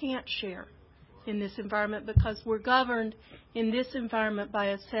that we can't share in this environment because we're governed in this environment by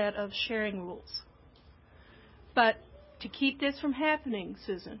a set of sharing rules. But to keep this from happening,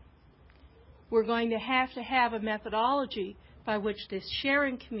 Susan, we're going to have a methodology by which this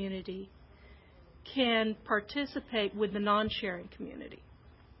sharing community can participate with the non-sharing community.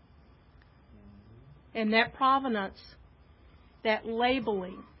 And that provenance, that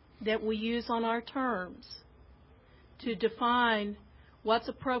labeling that we use on our terms to define what's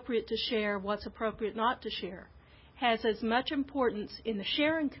appropriate to share, what's appropriate not to share, has as much importance in the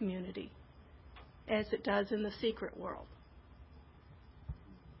sharing community as it does in the secret world.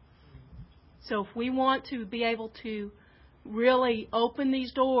 So if we want to be able to really open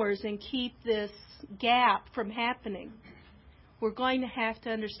these doors and keep this gap from happening, we're going to have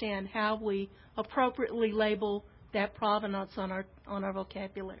to understand how we appropriately label that provenance on our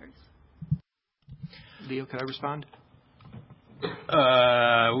vocabularies. Leo, could I respond?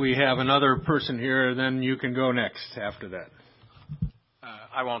 We have another person here, then you can go next after that.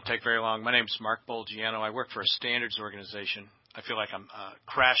 I won't take very long. My name is Mark Bolgiano. I work for a standards organization. I feel like I'm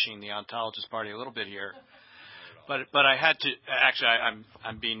crashing the ontologist party a little bit here. But I had to, actually,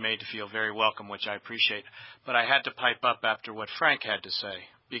 I'm being made to feel very welcome, which I appreciate. But I had to pipe up after what Frank had to say,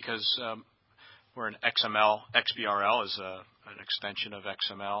 because we're an XML. XBRL is an extension of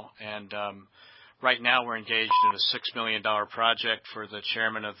XML. And right now we're engaged in a $6 million project for the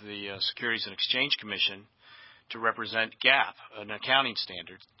chairman of the Securities and Exchange Commission to represent GAAP, an accounting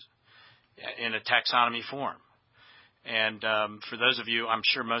standard, in a taxonomy form. And for those of you, I'm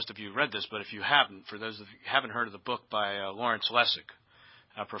sure most of you read this, but if you haven't, for those of you who haven't heard of the book by Lawrence Lessig,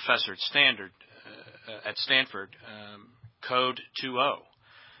 a professor at Stanford, Code 2.0,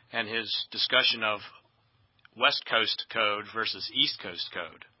 and his discussion of West Coast code versus East Coast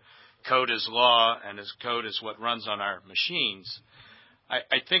code. Code is law, and as code is what runs on our machines.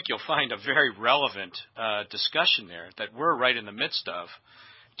 I think you'll find a very relevant discussion there that we're right in the midst of,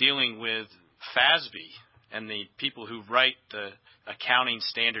 dealing with FASB and the people who write the accounting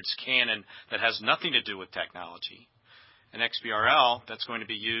standards canon that has nothing to do with technology. And XBRL, that's going to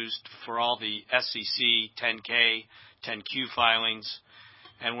be used for all the SEC, 10K, 10Q filings,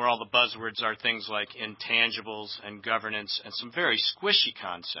 and where all the buzzwords are things like intangibles and governance and some very squishy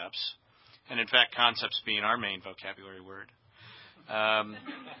concepts, and in fact concepts being our main vocabulary word.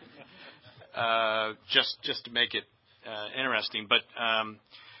 Just to make it interesting, but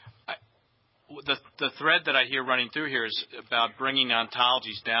the thread that I hear running through here is about bringing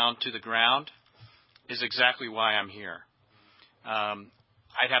ontologies down to the ground is exactly why I'm here.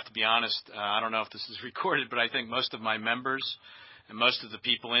 I'd have to be honest, I don't know if this is recorded, but I think most of my members and most of the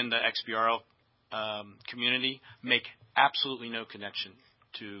people in the XBRL community make absolutely no connection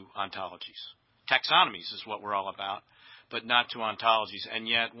to ontologies. Taxonomies is what we're all about, but not to ontologies. And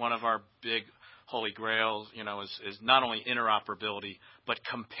yet one of our big holy grails, is not only interoperability, but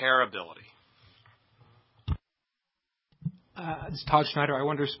comparability. This is Todd Schneider. I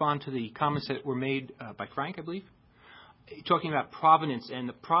want to respond to the comments that were made by Frank, I believe, talking about provenance and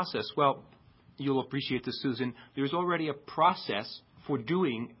the process. Well, you'll appreciate this, Susan. There's already a process for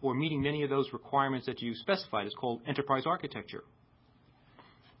doing or meeting many of those requirements that you specified. It's called enterprise architecture.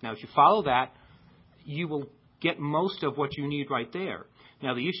 Now, if you follow that, you will get most of what you need right there.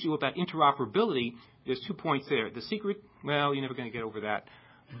 Now, the issue about interoperability, there's 2 points there. The secret, well, you're never going to get over that.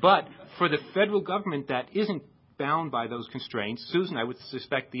 But for the federal government that isn't bound by those constraints, Susan, I would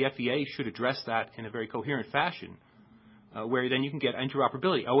suspect the FEA should address that in a very coherent fashion, where then you can get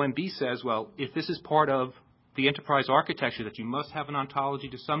interoperability. OMB says, well, if this is part of the enterprise architecture that you must have an ontology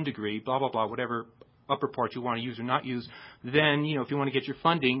to some degree, blah, blah, blah, whatever upper part you want to use or not use, then, if you want to get your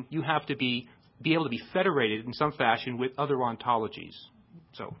funding, you have to be able to be federated in some fashion with other ontologies.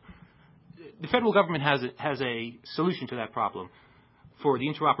 So the federal government has a solution to that problem. For the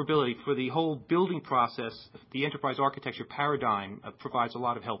interoperability, for the whole building process, the enterprise architecture paradigm provides a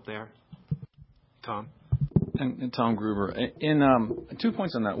lot of help there. Tom? And Tom Gruber. In 2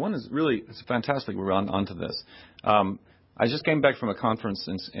 points on that. One is really, it's fantastic we're onto this. I just came back from a conference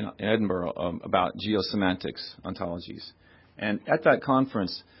in Edinburgh about geosemantics ontologies. And at that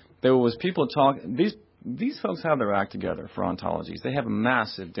conference, there was people talking. These folks have their act together for ontologies. They have a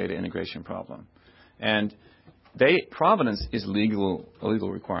massive data integration problem. And provenance is a legal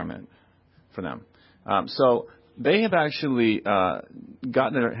requirement for them. So they have actually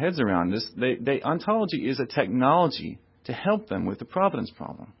gotten their heads around this. Ontology is a technology to help them with the provenance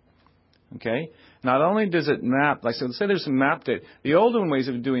problem. Okay? Not only does it map, like so say there's some map data. The older ways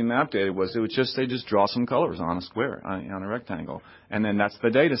of doing map data was they just draw some colors on a square, on a rectangle, and then that's the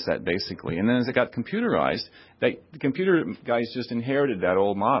data set basically. And then as it got computerized, the computer guys just inherited that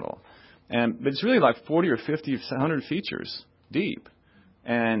old model. But it's really like 40 or 50 or 100 features deep.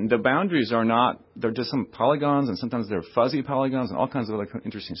 And the boundaries are not, they're just some polygons, and sometimes they're fuzzy polygons and all kinds of other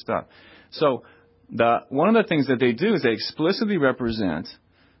interesting stuff. So one of the things that they do is they explicitly represent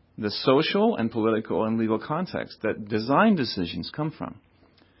the social and political and legal context that design decisions come from.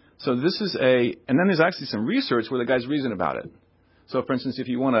 So and then there's actually some research where the guys reason about it. So, for instance, if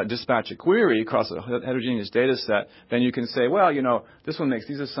you want to dispatch a query across a heterogeneous data set, then you can say, well, this one makes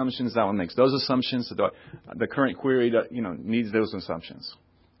these assumptions, that one makes those assumptions, so the current query, needs those assumptions,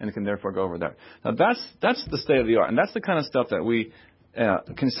 and it can therefore go over there. Now, that's the state of the art, and that's the kind of stuff that we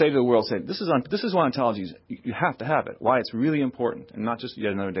can say to the world, this is why ontologies, you have to have it, why it's really important, and not just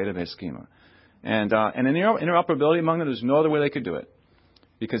yet another database schema. And in interoperability among them, there's no other way they could do it.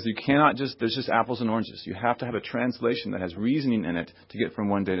 Because you cannot there's just apples and oranges. You have to have a translation that has reasoning in it to get from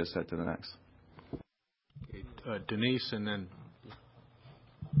one data set to the next. Denise, and then.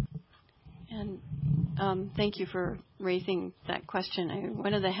 And thank you for raising that question.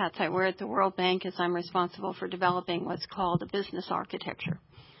 One of the hats I wear at the World Bank is I'm responsible for developing what's called a business architecture.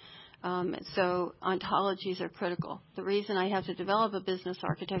 So ontologies are critical. The reason I have to develop a business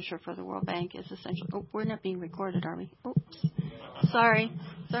architecture for the World Bank is essentially, we're not being recorded, are we? Oops. Sorry.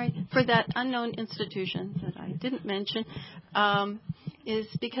 For that unknown institution that I didn't mention, is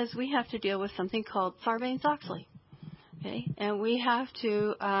because we have to deal with something called Sarbanes-Oxley. Okay? And we have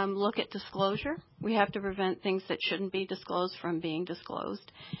to look at disclosure. We have to prevent things that shouldn't be disclosed from being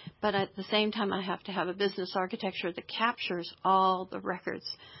disclosed. But at the same time, I have to have a business architecture that captures all the records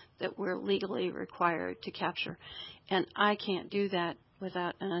that we're legally required to capture. And I can't do that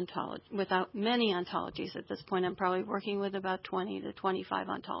without many ontologies. At this point, I'm probably working with about 20 to 25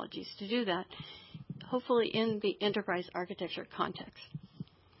 ontologies to do that, hopefully in the enterprise architecture context.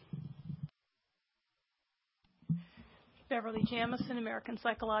 Beverly Jamison, American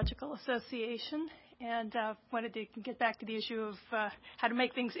Psychological Association, and wanted to get back to the issue of how to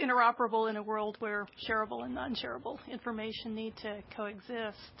make things interoperable in a world where shareable and non-shareable information need to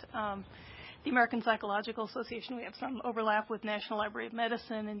coexist. The American Psychological Association, we have some overlap with National Library of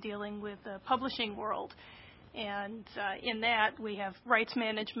Medicine in dealing with the publishing world. And in that, we have rights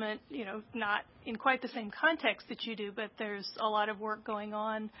management, not in quite the same context that you do, but there's a lot of work going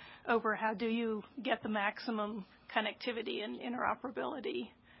on over how do you get the maximum connectivity and interoperability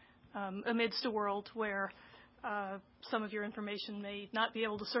amidst a world where some of your information may not be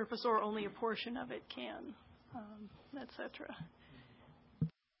able to surface or only a portion of it can, et cetera.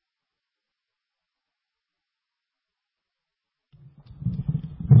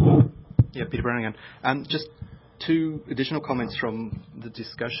 Yeah, Peter Brannigan. Just two additional comments from the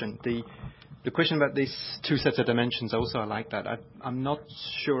discussion. The question about these two sets of dimensions also, I like that. I'm not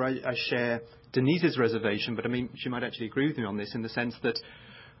sure I share Denise's reservation, but I mean, she might actually agree with me on this in the sense that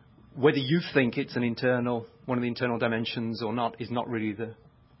whether you think it's one of the internal dimensions or not is not really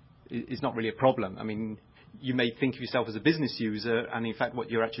a problem. I mean, you may think of yourself as a business user, and in fact what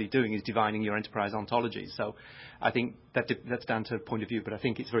you're actually doing is defining your enterprise ontology. So I think that's down to a point of view, but I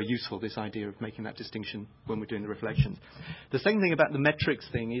think it's very useful, this idea of making that distinction when we're doing the reflections. The second thing about the metrics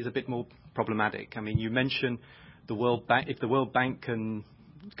thing is a bit more problematic. I mean, you mentioned the World Bank. If the World Bank can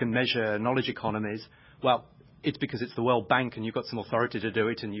measure knowledge economies, well, it's because it's the World Bank and you've got some authority to do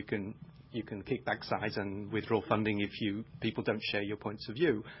it, and you can kick back sides and withdraw funding if people don't share your points of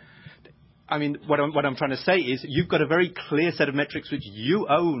view. I mean, what I'm trying to say is you've got a very clear set of metrics which you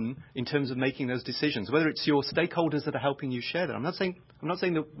own in terms of making those decisions, whether it's your stakeholders that are helping you share that. I'm not saying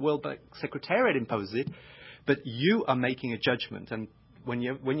the World Bank Secretariat imposes it, but you are making a judgment. And when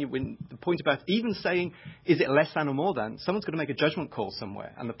the point about even saying, is it less than or more than, someone's going to make a judgment call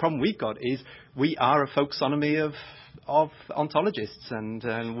somewhere. And the problem we've got is we are a folksonomy of ontologists, and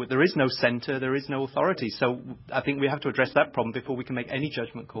there is no center, there is no authority. So I think we have to address that problem before we can make any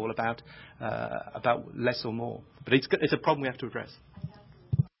judgment call about less or more. But it's a problem we have to address.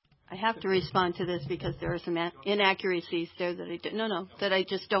 I have to respond to this because there are some inaccuracies there that I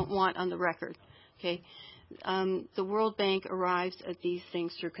just don't want on the record. Okay. the World Bank arrives at these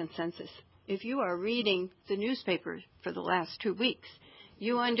things through consensus. If you are reading the newspapers for the last 2 weeks,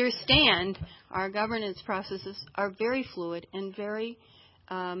 you understand our governance processes are very fluid and very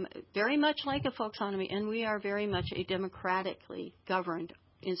much like a folksonomy, and we are very much a democratically governed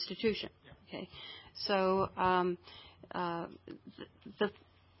institution. Okay, so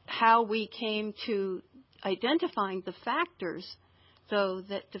how we came to identifying the factors, though,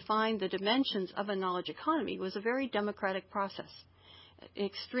 that define the dimensions of a knowledge economy was a very democratic process.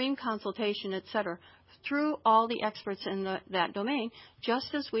 Extreme consultation, et cetera, through all the experts in that domain,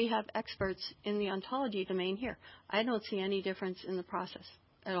 just as we have experts in the ontology domain here. I don't see any difference in the process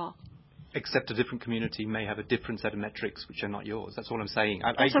at all. Except a different community may have a different set of metrics which are not yours. That's all I'm saying.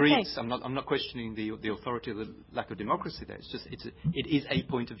 I That's agree. Okay. I'm not questioning the authority or the lack of democracy there. It's just it is a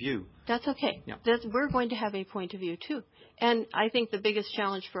point of view. That's okay. Yeah. We're going to have a point of view too. And I think the biggest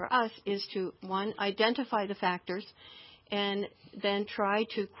challenge for us is to, one, identify the factors and then try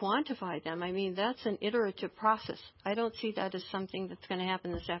to quantify them. I mean, that's an iterative process. I don't see that as something that's going to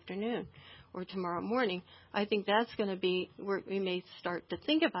happen this afternoon or tomorrow morning. I think that's going to be where we may start to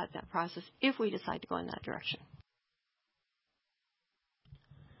think about that process if we decide to go in that direction.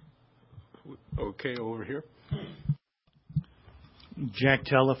 Okay, over here. Jack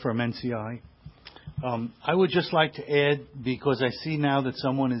Teller from NCI. I would just like to add, because I see now that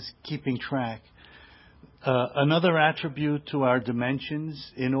someone is keeping track, another attribute to our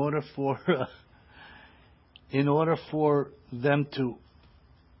dimensions, in order for them to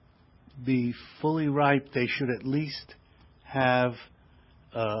be fully ripe, they should at least have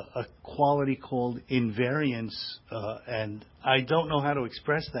a quality called invariance, and I don't know how to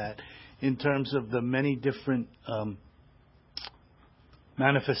express that in terms of the many different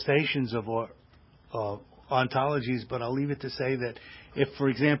manifestations of ontologies, but I'll leave it to say that if, for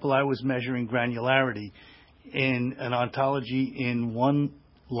example, I was measuring granularity in an ontology in one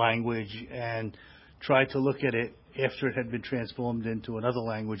language and tried to look at it after it had been transformed into another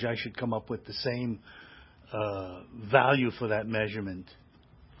language, I should come up with the same value for that measurement.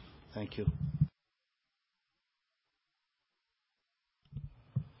 Thank you.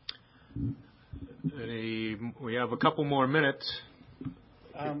 We have a couple more minutes.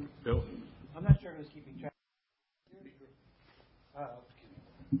 Bill? I'm not sure who's keeping track.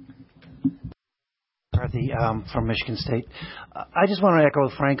 From Michigan State. I just want to echo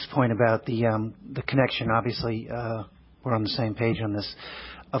Frank's point about the connection. Obviously, we're on the same page on this,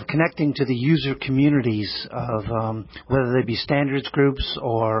 of connecting to the user communities of whether they be standards groups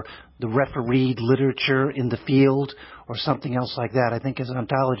or the refereed literature in the field or something else like that. I think as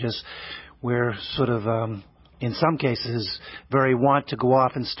ontologists, we're sort of in some cases, very want to go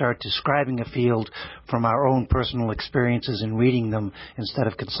off and start describing a field from our own personal experiences and reading them instead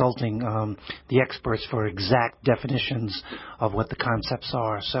of consulting the experts for exact definitions of what the concepts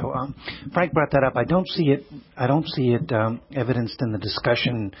are. So Frank brought that up. I don't see it evidenced in the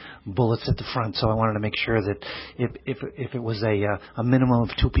discussion bullets at the front. So I wanted to make sure that if it was a minimum of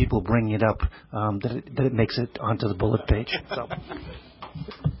two people bringing it up, that it makes it onto the bullet page. So.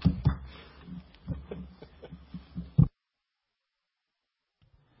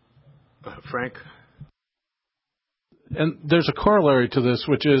 Frank? And there's a corollary to this,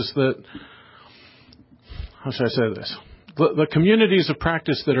 which is that, how should I say this? The communities of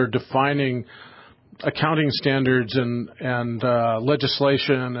practice that are defining accounting standards and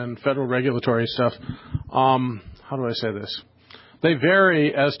legislation and federal regulatory stuff, how do I say this? They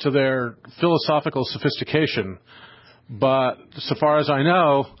vary as to their philosophical sophistication, but so far as I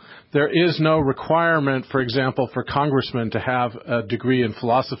know, there is no requirement, for example, for congressmen to have a degree in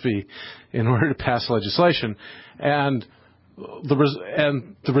philosophy in order to pass legislation. And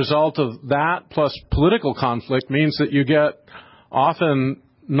the result of that plus political conflict means that you get often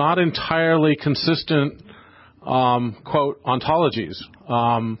not entirely consistent, quote, ontologies.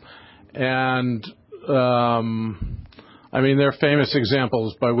 I mean, there are famous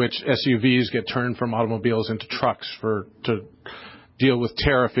examples by which SUVs get turned from automobiles into trucks to deal with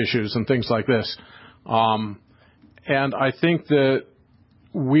tariff issues and things like this. And I think that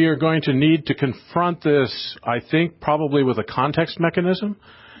we are going to need to confront this, I think, probably with a context mechanism.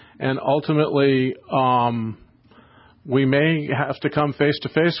 And ultimately, we may have to come face to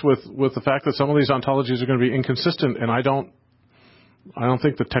face with the fact that some of these ontologies are going to be inconsistent. And I don't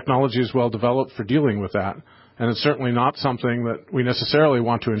think the technology is well developed for dealing with that. And it's certainly not something that we necessarily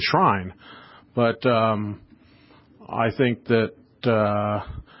want to enshrine. But I think that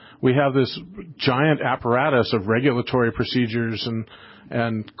we have this giant apparatus of regulatory procedures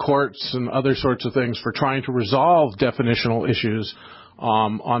and courts and other sorts of things for trying to resolve definitional issues.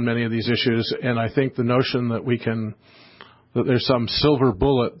 on many of these issues. And I think the notion that that there's some silver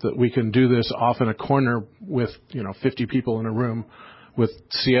bullet that we can do this off in a corner with 50 people in a room with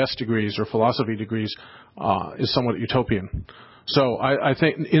CS degrees or philosophy degrees is somewhat utopian. So I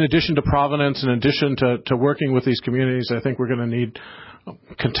think in addition to provenance, in addition to working with these communities, I think we're going to need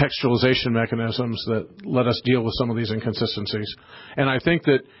contextualization mechanisms that let us deal with some of these inconsistencies. And I think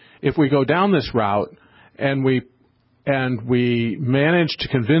that if we go down this route and we manage to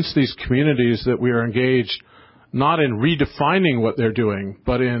convince these communities that we are engaged not in redefining what they're doing,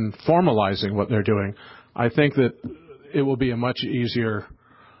 but in formalizing what they're doing, I think that it will be a much easier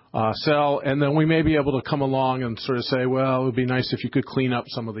sell. And then we may be able to come along and sort of say, well, it would be nice if you could clean up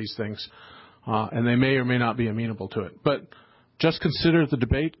some of these things. And they may or may not be amenable to it. But just consider the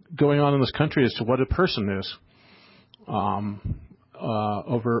debate going on in this country as to what a person is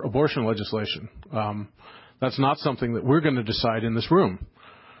over abortion legislation. That's not something that we're going to decide in this room.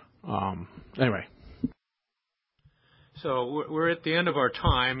 Anyway. So we're at the end of our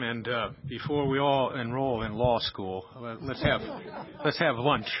time, and before we all enroll in law school, let's have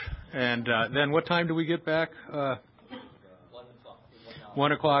lunch. And then what time do we get back?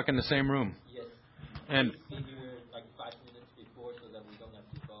 1 o'clock in the same room. Yes. And be here like 5 minutes before so that we don't have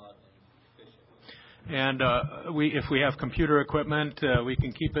to go out and fish. and if we have computer equipment, we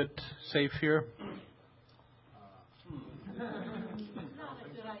can keep it safe here.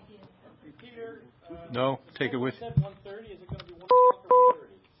 No, take it with you. 1:30. Is it going to be 1 o'clock or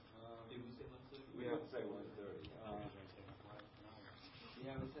 1:30? We have to say 1:30.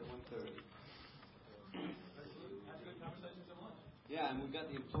 Yeah, we said 1:30. Yeah, and we've got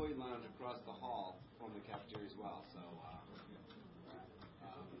the employee lounge across the hall from the cafeteria as well. So,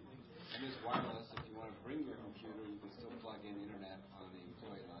 and there's wireless. If you want to bring your computer, you can still plug in internet on the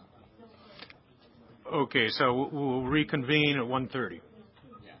employee lounge. Okay, so we'll reconvene at 1:30.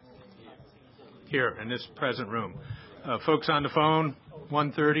 Here in this present room. Folks on the phone,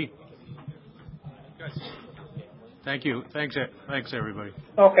 1:30. Thank you. Thanks everybody.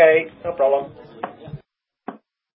 Okay, no problem.